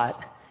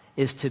lot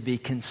is to be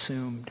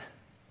consumed.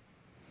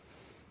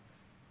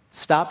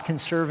 Stop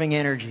conserving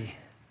energy.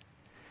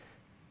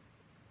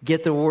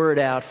 Get the word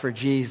out for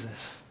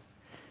Jesus.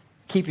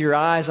 Keep your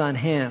eyes on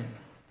Him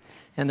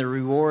and the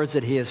rewards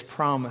that He has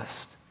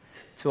promised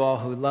to all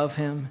who love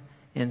Him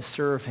and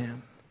serve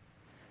Him.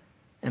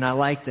 And I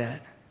like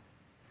that.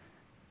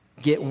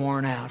 Get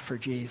worn out for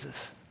Jesus.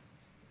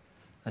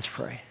 Let's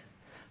pray.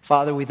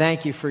 Father, we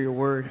thank You for Your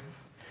word.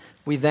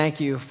 We thank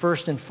You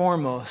first and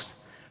foremost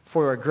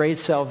for our great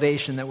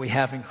salvation that we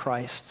have in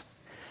Christ.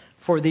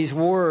 For these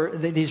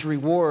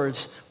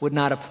rewards would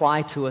not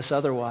apply to us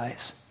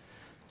otherwise,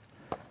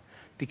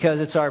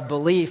 because it's our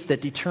belief that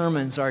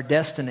determines our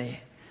destiny.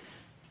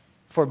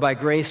 For by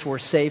grace we're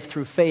saved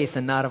through faith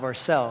and not of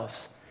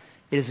ourselves.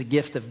 It is a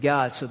gift of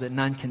God so that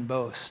none can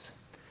boast.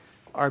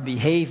 Our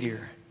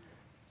behavior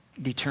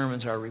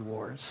determines our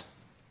rewards.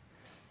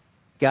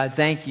 God,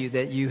 thank You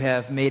that You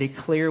have made it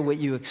clear what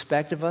You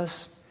expect of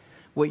us,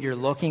 what You're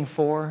looking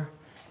for,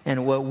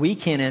 and what we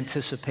can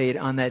anticipate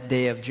on that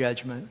day of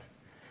judgment.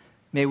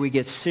 May we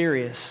get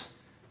serious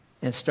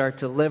and start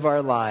to live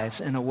our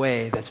lives in a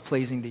way that's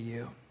pleasing to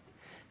You.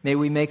 May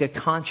we make a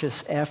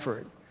conscious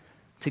effort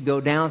to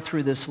go down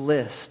through this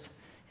list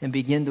and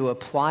begin to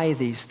apply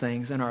these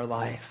things in our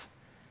life,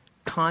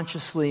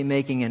 consciously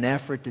making an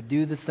effort to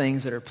do the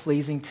things that are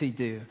pleasing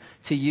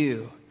to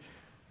You.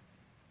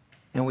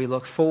 And we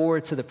look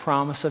forward to the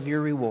promise of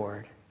Your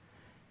reward.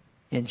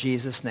 In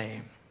Jesus'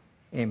 name,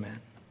 amen.